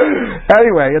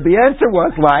 Anyway, the answer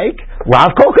was like,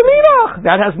 Rav Kol Kaminach.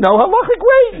 That has no halachic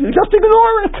weight. You just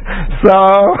ignore it. So.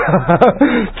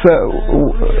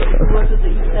 What is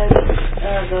it you said?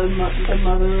 The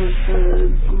mother of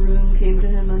the groom came to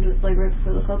him and just like right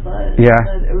before the chuppah. And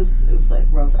said it was like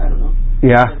rough. I don't know.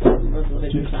 Yeah. I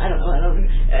don't know.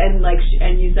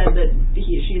 And you said that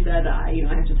she said, I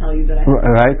have to tell you that I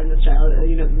have in this child. The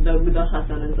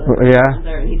chassan and so.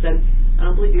 And he said, I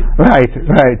don't believe you. Right.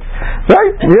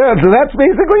 Yeah, so that's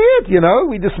basically it,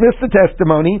 We dismiss the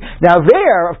testimony. Now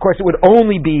there, of course, it would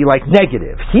only be like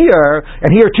negative. Here,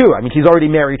 and here too, she's already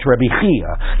married to Rabbi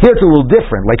Chia. Here it's a little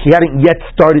different. Like, he hadn't yet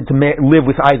started to live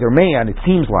with either man, it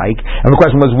seems like, and the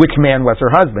question was which man was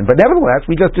her husband. But nevertheless,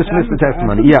 we just dismiss the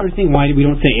testimony. I understand why we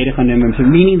don't say Eidech Hanem,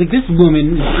 meaning like this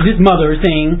woman, this mother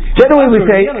saying, generally we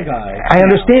say, I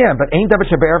understand, but Ein Davar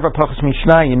Shebe'erva Pachas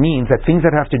Mishnayim means that things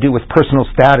that have to do with personal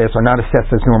status are not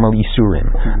assessed as normal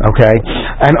Yisurim. Okay?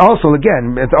 And also,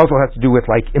 again, it also has to do with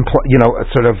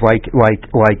sort of like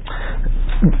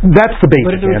That's the basic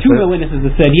But if there were two witnesses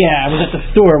that said, I was at the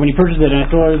store when he purchased it and I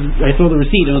saw the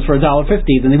receipt and it was for $1.50,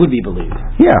 then they would be believed.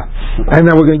 Yeah. And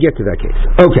now we're going to get to that case.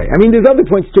 Okay. I mean, there's other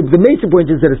points too. The basic point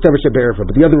is that it's Tevash Berifa,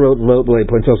 but the other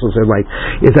points also said,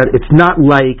 is that it's not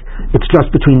like it's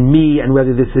just between me and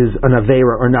whether this is an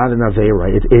Aveira or not an Aveira.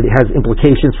 It has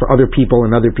implications for other people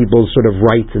and other people's sort of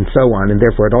rights and so on, and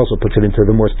therefore it also puts it into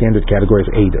the more standard category of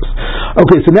Eidos.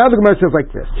 Okay, so now the Gemara says like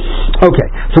this. Okay,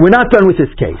 so we're not done with this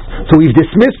case. So we've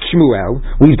dismissed Shmuel,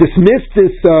 we've dismissed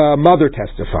this mother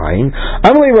testifying.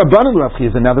 Amalei Rabbanan Rav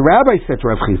Chizda. Now the rabbi said to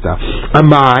Rav Chizda,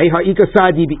 Amai ha'ika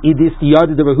sadi be'idis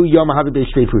yad devahu yom havi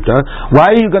be'shtei fruta.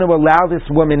 Why are you going to allow this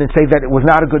woman and say that it was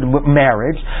not a good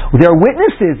marriage? There are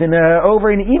witnesses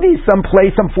over in Idis, some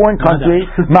foreign country,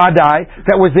 Madai,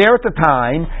 that was there at the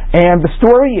time, and the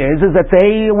story is that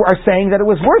they are saying that it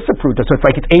was worse a fruta. So it's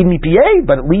like it's aid mipa,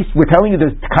 but at least we're telling you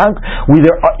there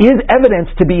is evidence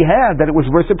to be had that it was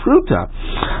worse a fruta.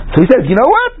 So he says, you know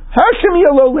what?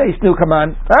 Come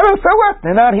on. So what?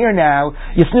 They're not here now.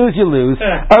 You snooze, you lose.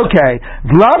 Okay.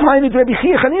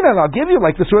 I'll give you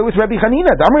like the story with Rabbi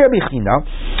Chanina.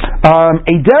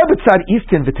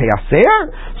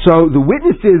 So the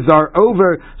witnesses are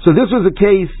over. So this was a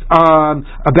case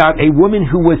about a woman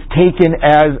who was taken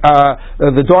as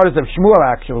the daughters of Shmuel,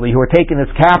 actually, who were taken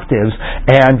as captives,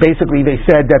 and basically they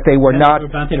said that they were not.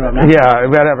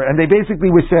 Whatever. And they basically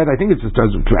were said. I think it's just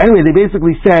true. Anyway, they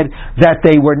basically said that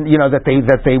they were,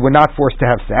 that they were not forced to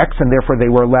have sex, and therefore they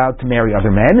were allowed to marry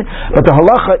other men. But the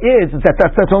halacha is that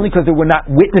that's only because there were not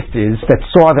witnesses that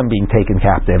saw them being taken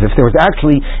captive. If there was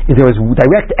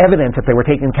direct evidence that they were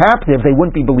taken captive, they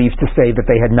wouldn't be believed to say that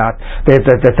they had not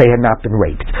been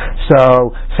raped.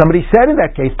 So somebody said in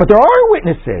that case, but there are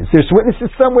witnesses. There's witnesses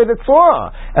somewhere that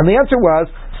saw, and the answer was,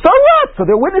 so what? So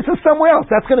there are witnesses somewhere else.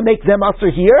 That's going to make them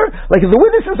usher here? Like if the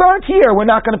witnesses aren't here, we're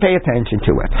not going to pay attention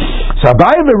to it. So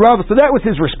Abai and Rava, so that was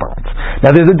his response.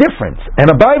 Now there's a difference. And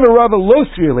Abai and Rava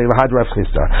losriele lahad Rav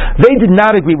Chizda. They did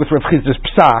not agree with Rav Chizda's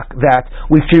psak that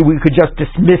we could just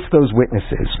dismiss those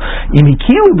witnesses.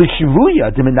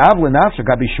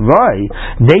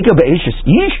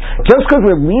 Just because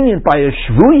we're lenient by a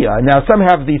shvuya. Now some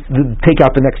have these take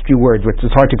out the next few words, which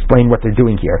is hard to explain what they're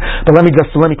doing here. But let me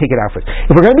take it out first.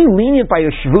 If we're going to be lenient by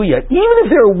a shvuya, even if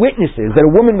there are witnesses that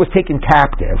a woman was taken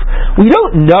captive, we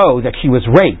don't know that she was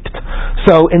raped.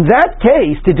 So in that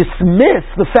case, to dismiss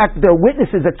the fact that there are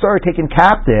witnesses that saw her taken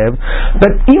captive,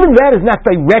 but even that is not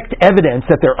direct evidence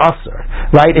that they're usher,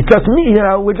 right? It doesn't mean,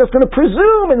 we're just going to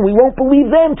presume and we won't believe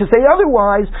them to say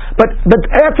otherwise, but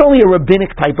that's only a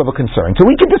rabbinic type of a concern. So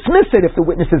we can dismiss it if the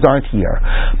witnesses aren't here.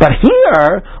 But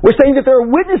here, we're saying that there are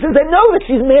witnesses that know that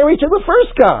she's married to the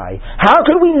first guy. How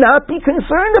could we not be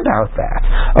concerned about that?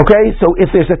 Okay, so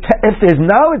if there's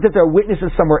knowledge that there are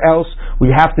witnesses somewhere else, we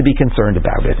have to be concerned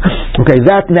about it. Okay,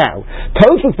 that now.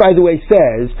 Tosfos, by the way,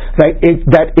 says that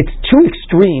it's too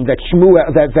extreme that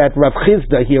that Rav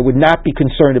Chizda here would not be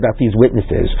concerned about these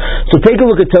witnesses. So take a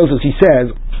look at Tosfos. He says,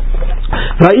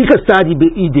 Va'ika Sadi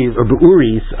be'idis or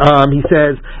be'uris. He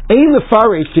says, "Ein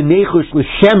lefaresh shenechush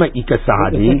l'shema ika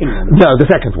Sadi." No, the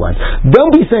second one.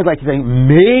 Don't be saying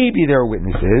maybe there are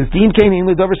witnesses. Dean Kain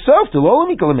l'davar sof to lo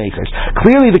mikol mechush.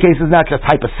 Clearly, the case is not just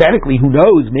hypothetically. Who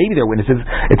knows? Maybe there are witnesses.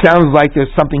 It sounds like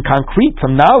there's something concrete,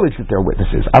 some knowledge that there are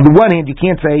witnesses. On the one hand, you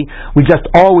can't say we just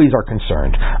always are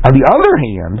concerned. On the other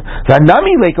hand,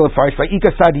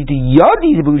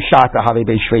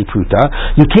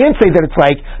 you can't say that it's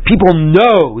like people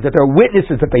know that there are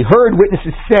witnesses, that they heard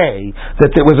witnesses say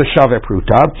that there was a Chovevei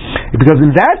pruta, because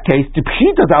in that case, there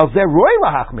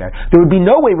would be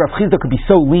no way Rav Chizda could be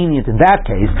so lenient in that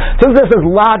case. So this says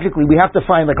logically we have to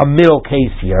find like a middle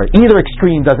case here. Either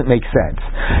extreme doesn't make sense.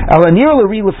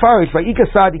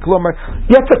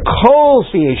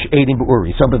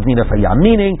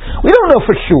 Meaning, we don't know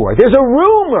for sure. There's a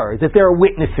rumor that there are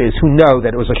witnesses who know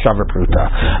that it was a Chovevei pruta.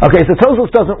 Okay, so Tosfos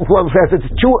says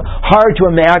it's too hard to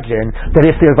imagine that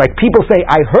if there's like people say,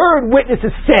 I heard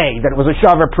witnesses say that it was a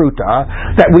Chovevei pruta,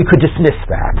 that we could dismiss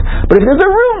that. But if there's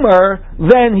a rumor,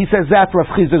 then he says that Rav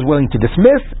Chizda is willing to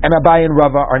dismiss, and Abai and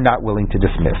Rava are not willing to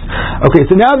dismiss. Okay,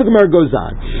 so now the Gemara goes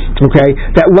on. Okay,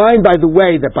 that line, by the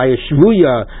way, that by a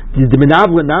shvuya, the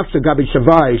menavla nafsha gabi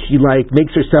shavai, she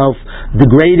makes herself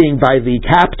degrading by the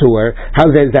captor. How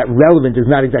is that relevant is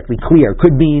not exactly clear.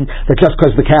 Could mean that just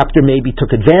because the captor maybe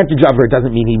took advantage of her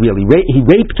doesn't mean he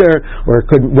raped her, or captor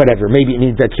couldn't, whatever. Maybe it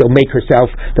means that she'll make herself,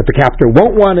 that the captor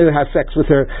won't want to have sex with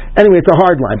her. Anyway, it's a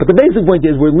hard line. But the basic point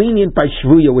is we're lenient by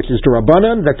shvuya, which is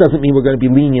D'Rabbanan. That doesn't mean we're going to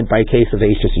be lenient by a case of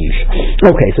Eishes Ish.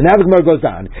 Okay, so now the Gemara goes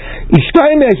on.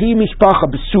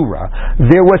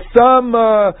 There was some,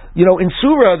 in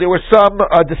Surah, there were some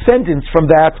descendants from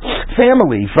that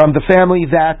family, from the family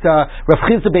that Rav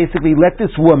Chizda basically let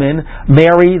this woman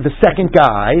marry the second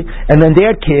guy, and then they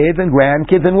had kids and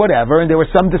grandkids and whatever, and there were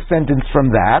some descendants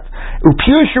from that.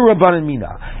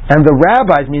 And the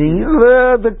rabbis, meaning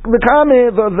the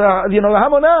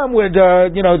Hamonam, would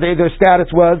their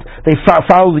status was they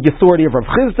followed the authority of Rav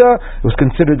Chizda. It was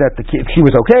considered that she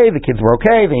was okay, the kids were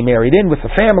okay, they married in with the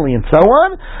family and so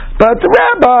on. But the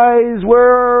rabbis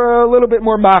were a little bit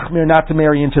more machmir not to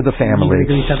marry into the family.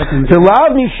 So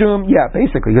Lav Mishum,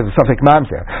 basically because of Safek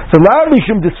Mamzer. So Lav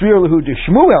Mishum Desrir Lahu de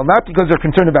Shmuel, not because they're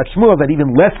concerned about Shmuel that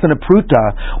even less than a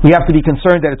pruta, we have to be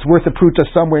concerned that it's worth a pruta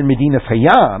somewhere in Medina's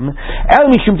Hayam. El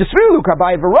Mishum Desrir Lahu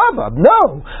Kabai V'Ravav.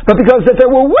 No, but because that there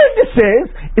were witnesses,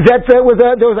 that there was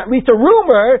at least a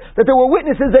rumor that there were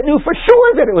witnesses that knew for sure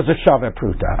that it was a Shaveh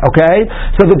pruta. Okay,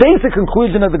 so the basic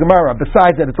conclusion of the Gemara,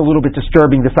 besides that it's a little bit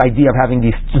disturbing, this idea of having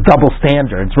these double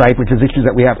standards, right, which is issues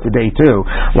that we have today too,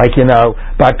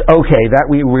 but okay, that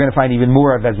we're going to find even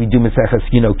more of as we do Maseches,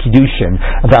 Kiddushin,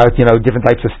 about, different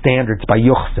types of standards by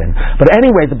Yuchsin. But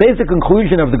anyway, the basic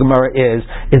conclusion of the Gemara is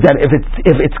that if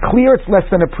it's clear it's less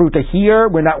than a pruta here,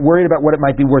 we're not worried about what it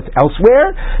might be worth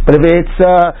elsewhere, but if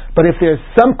there's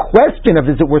some question of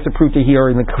is it worth a pruta here,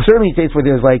 in certainly states where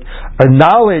there's like a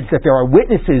knowledge that there are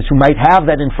witnesses who might have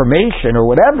that information or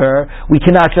whatever, we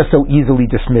cannot just so easily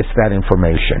dismiss that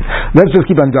information. Let's just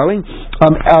keep on going.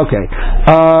 Okay.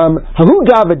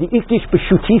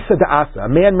 A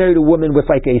man married a woman with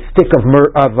like a stick of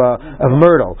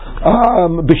myrtle,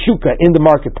 beshuka, in the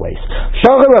marketplace.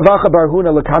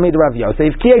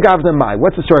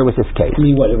 What's the story with this case? You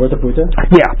mean what? Is it worth a pruta?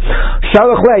 Yeah.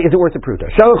 Is it worth a pruta?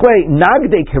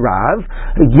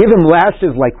 Give him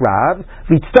lashes like Rav.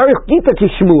 And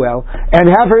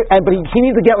have her, but he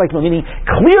needs to get like, meaning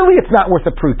clearly it's not worth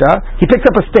a pruta. He picks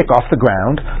up a stick off the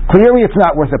ground. Clearly it's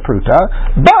not worth a pruta.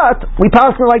 But we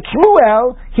pass him like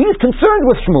Shmuel. He's concerned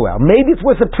with Shmuel. Maybe it's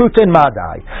worth a pruta in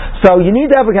Madai. So you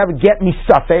need to have a get me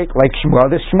suffix like Shmuel.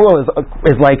 This Shmuel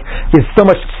is so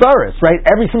much tsaris, right?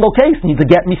 Every single case needs a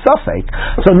get me suffix.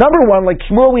 So number one, like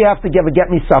Shmuel, we have to give a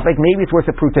get me suffix. Maybe it's worth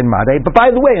a pruta in Madai. But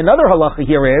by the way, another halacha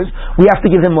here is we have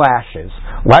to give him lashes.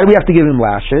 Why do we have to give him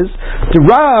lashes? To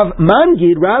Rav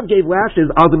gave lashes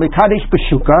al the mekadesh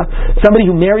beshuka, somebody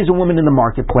who marries a woman in the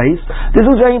marketplace. This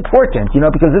is very important,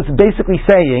 because this is basically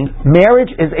saying marriage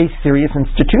is a serious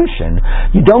institution.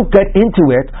 You don't get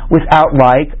into it without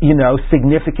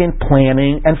significant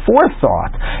planning and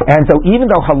forethought. And so even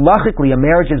though halachically a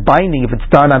marriage is binding if it's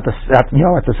done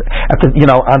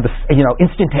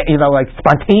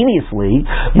spontaneously,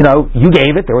 you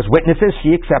gave it, there was witnesses,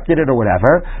 she accepted it or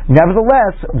whatever.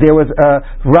 Nevertheless, there was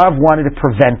Rav wanted to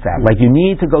prevent that. Like, you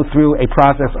need to go through a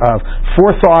process of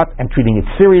forethought and treating it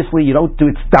seriously. You don't do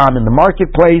it stam in the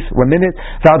marketplace. 1 minute.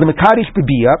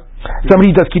 Somebody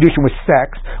who does Kiddushin with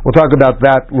sex, we'll talk about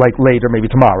that later, maybe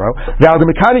tomorrow. Or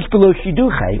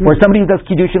somebody who does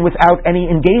Kiddushin without any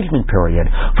engagement period,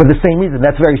 for the same reason.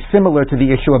 That's very similar to the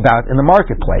issue about in the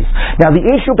marketplace. Now, the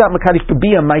issue about Mekadesh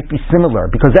B'Biyah might be similar,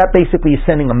 because that basically is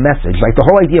sending a message. Like, the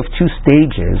whole idea of 2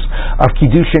 stages of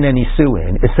Kiddushin and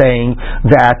Nisuin is saying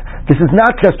that this is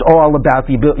not just all about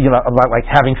about like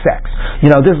having sex.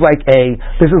 This is like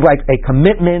a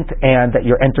commitment and that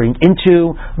you're entering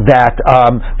into that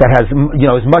has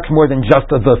is much more than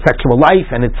just the sexual life,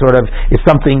 and it sort of is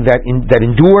something that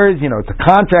endures. It's a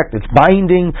contract, it's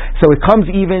binding. So the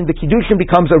Kiddushin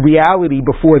becomes a reality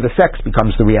before the sex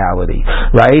becomes the reality,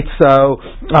 right? So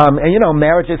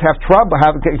marriages have trouble.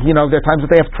 There are times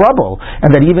that they have trouble,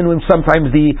 and that even when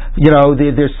sometimes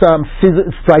there's some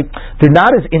it's like they're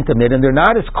not as intimate and they're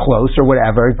not as close or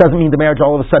whatever. It doesn't mean the marriage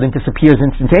all of a sudden disappears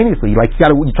instantaneously. Like, you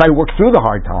try to work through the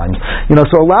hard times.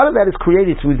 So a lot of that is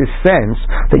created through this sense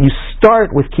that you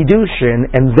start with Kiddushin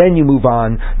and then you move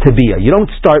on to Biyah. You don't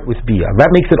start with Biyah.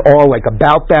 That makes it all like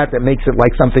about that. That makes it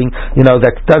like something,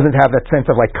 that doesn't have that sense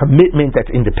of like commitment that's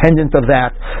independent of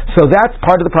that. So that's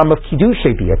part of the problem of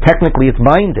Kiddushin Biyah. Technically it's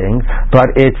binding,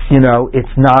 but it's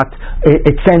not,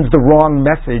 it sends the wrong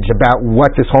message about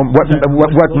what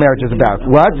marriage is about.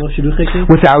 What?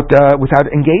 Without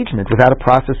engagement, without a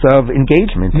process of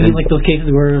engagement. You mean like those cases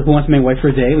where who wants to make wife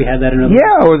for a day? We had that in another.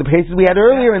 Yeah, or the cases we had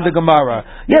earlier in the Gemara.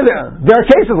 Yeah, there are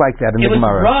cases like that in the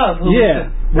Gemara. It was Rav who was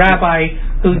the rabbi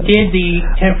who did the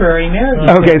temporary marriage.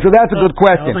 Okay, so that's a good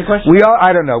question.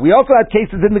 I don't know. We also had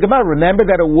cases in the Gemara. Remember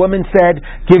that a woman said,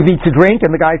 "Give me to drink,"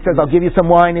 and the guy says, "I'll give you some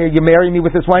wine. You marry me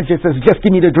with this wine." She says, "Just give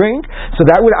me to drink." So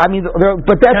that would,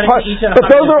 but that's part. But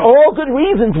those are all good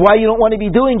reasons why you don't want to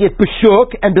be doing it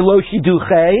b'shuk and below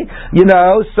shiduchei.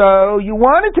 So you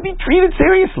want it to be treated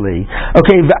seriously.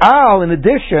 Okay, v'al. In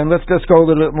addition, let's just go a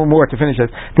little bit more to finish this.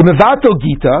 The mevato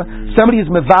gita, somebody who's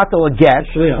mevato a get,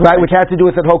 right, which had to do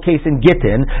with that whole case in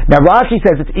Gittin. Now Rashi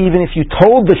says it's even if you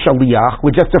told the shaliach,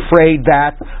 we're just afraid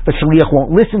that the shaliach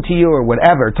won't listen to you or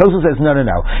whatever. Tosfos says no.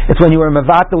 It's when you were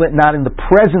mevatel it not in the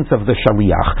presence of the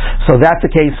shaliach. So that's a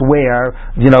case where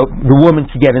the woman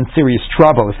could get in serious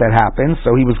trouble if that happens.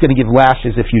 So he was going to give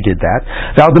lashes if you did that.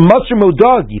 Now the Masr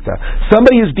Modah Gita,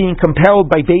 somebody is being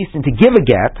compelled by Beis Din to give a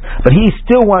get, but he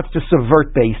still wants to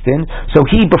subvert Beis Din. So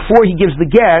he, before he gives the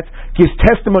get, gives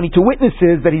testimony to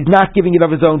witnesses that he's not giving it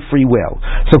of his own free will.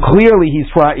 So clearly it's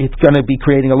going to be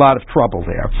creating a lot of trouble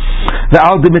there.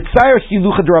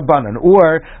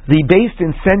 Or the Beis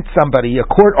Din sent somebody, a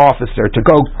court officer, to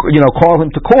go, call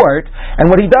him to court, and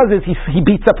what he does is he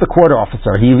beats up the court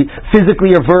officer. He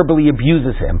physically or verbally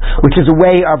abuses him, which is a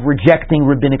way of rejecting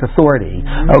rabbinic authority.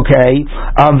 Okay?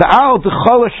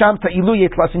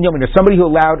 There's somebody who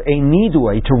allowed a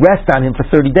nidui to rest on him for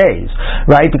 30 days,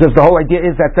 right? Because the whole idea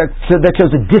is that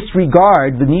shows a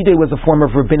disregard. The nidui was a form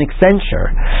of rabbinic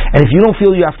censure. And if you don't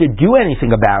feel you have to do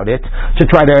anything about it to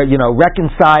try to,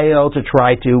 reconcile, to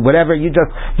try to whatever, you're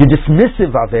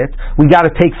dismissive of it, we got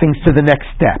to take things to the next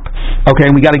step. Okay,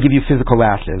 and we got to give you physical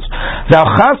lashes. Okay,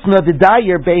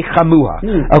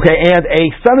 and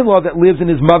a son-in-law that lives in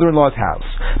his mother-in-law's house,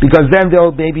 because then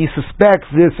they'll maybe suspect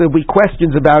there'll be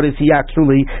questions about is he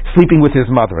actually sleeping with his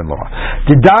mother-in-law.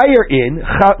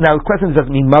 Now the question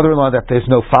doesn't mean mother-in-law that there's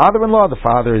no father-in-law, the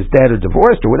father is dead or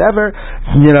divorced or whatever,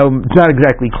 it's not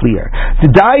exactly clear. The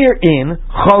dyer in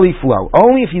chaliflo,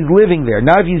 only if he's living there,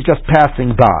 not if he's just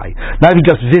passing by, not if he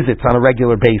just visits on a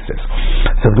regular basis.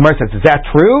 So the Gemara says, is that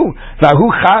true? There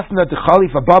was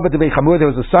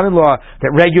a son-in-law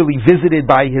that regularly visited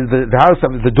by the house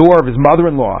of the door of his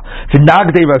mother-in-law. And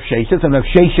Rav Sheshis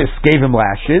gave him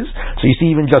lashes. So you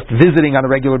see, even just visiting on a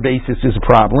regular basis is a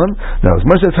problem. No, the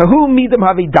Gemara says, no.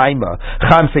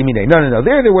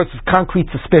 There was concrete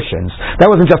suspicions. That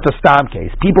wasn't just a stam case.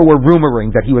 People were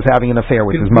rumoring that he was having an affair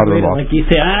with his mother-in-law. Like you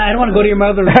say, I don't want to go to your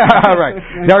mother-in-law. Right.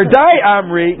 Nardai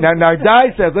Amri. Now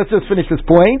Nardai says, let's just finish this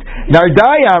point.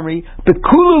 Nardai Amri,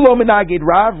 Bekulu lo menagid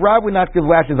Rav. Rav would not give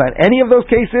lashes on any of those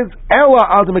cases. Ela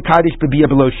al demekadish bebiya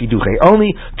below shiduche.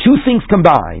 Only two things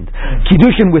combined: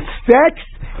 Kiddushin with sex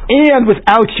and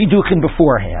without shidduchin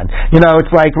beforehand.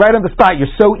 It's like right on the spot.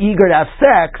 You're so eager to have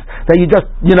sex that you just,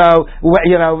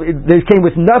 they came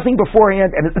with nothing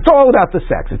beforehand, and it's all about the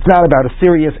sex. It's not about a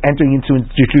serious entering into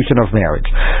institution of marriage.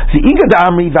 The igad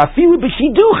amri vafilu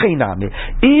b'shidduchin.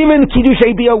 Even kiddush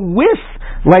bia with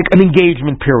like an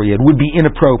engagement period would be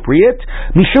inappropriate.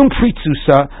 Mishum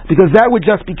pritzusa, because that would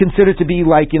just be considered to be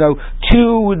like,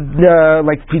 too,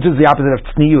 like pritzusa is the opposite of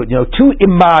tzniut, too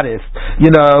immodest,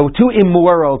 too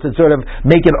immoral to sort of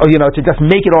make it, to just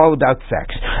make it all about sex.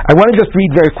 I want to just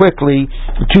read very quickly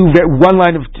one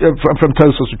line from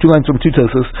Tosfos, or two lines from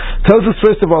Tosfos. Tosfos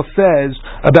first of all says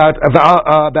about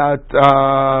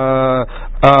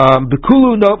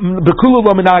Bekulu lo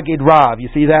menagid Rav. You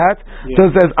see that? Yeah. So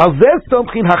it says,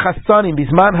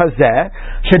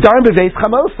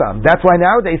 that's why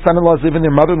nowadays son-in-laws live in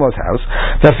their mother-in-law's house.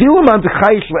 Even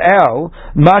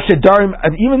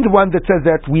the one that says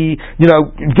that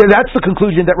that's the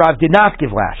conclusion that Rav did not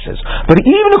give lashes. But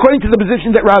even according to the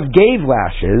position that Rav gave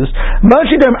lashes, no.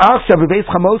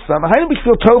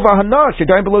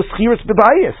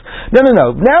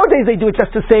 Nowadays they do it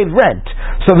just to save rent.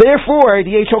 So therefore, it's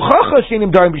clear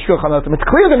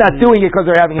they're not doing it because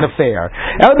they're having an affair.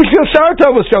 They're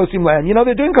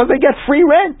doing it because they get free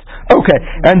rent. Okay,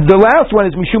 and the last one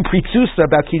is Mishum Pritzusa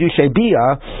about Kiddush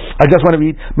Bia. I just want to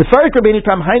read. So Rabbeinu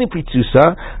Tam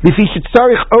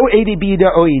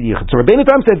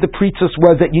said the Pritzus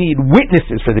was that you need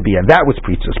witnesses for the Bia, and that was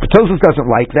Pritzus. But Tosfos doesn't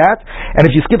like that. And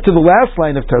if you skip to the last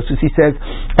line of Tosfos, he says,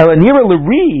 Elanira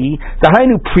Lari, the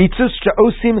Hainu Pritzus,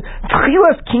 Sha'osim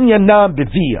Tchilas Kinyanam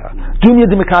Bevia. It's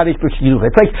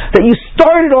like that you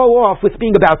started all off with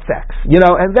being about sex,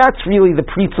 and that's really the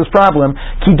Pritzus problem.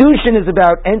 Kiddushin is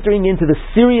about entering into the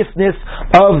seriousness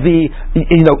of the,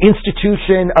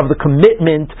 institution, of the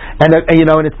commitment, and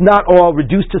it's not all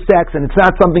reduced to sex, and it's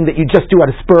not something that you just do at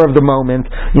a spur of the moment,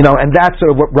 and that's sort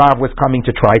of what Rav was coming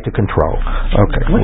to try to control. Okay.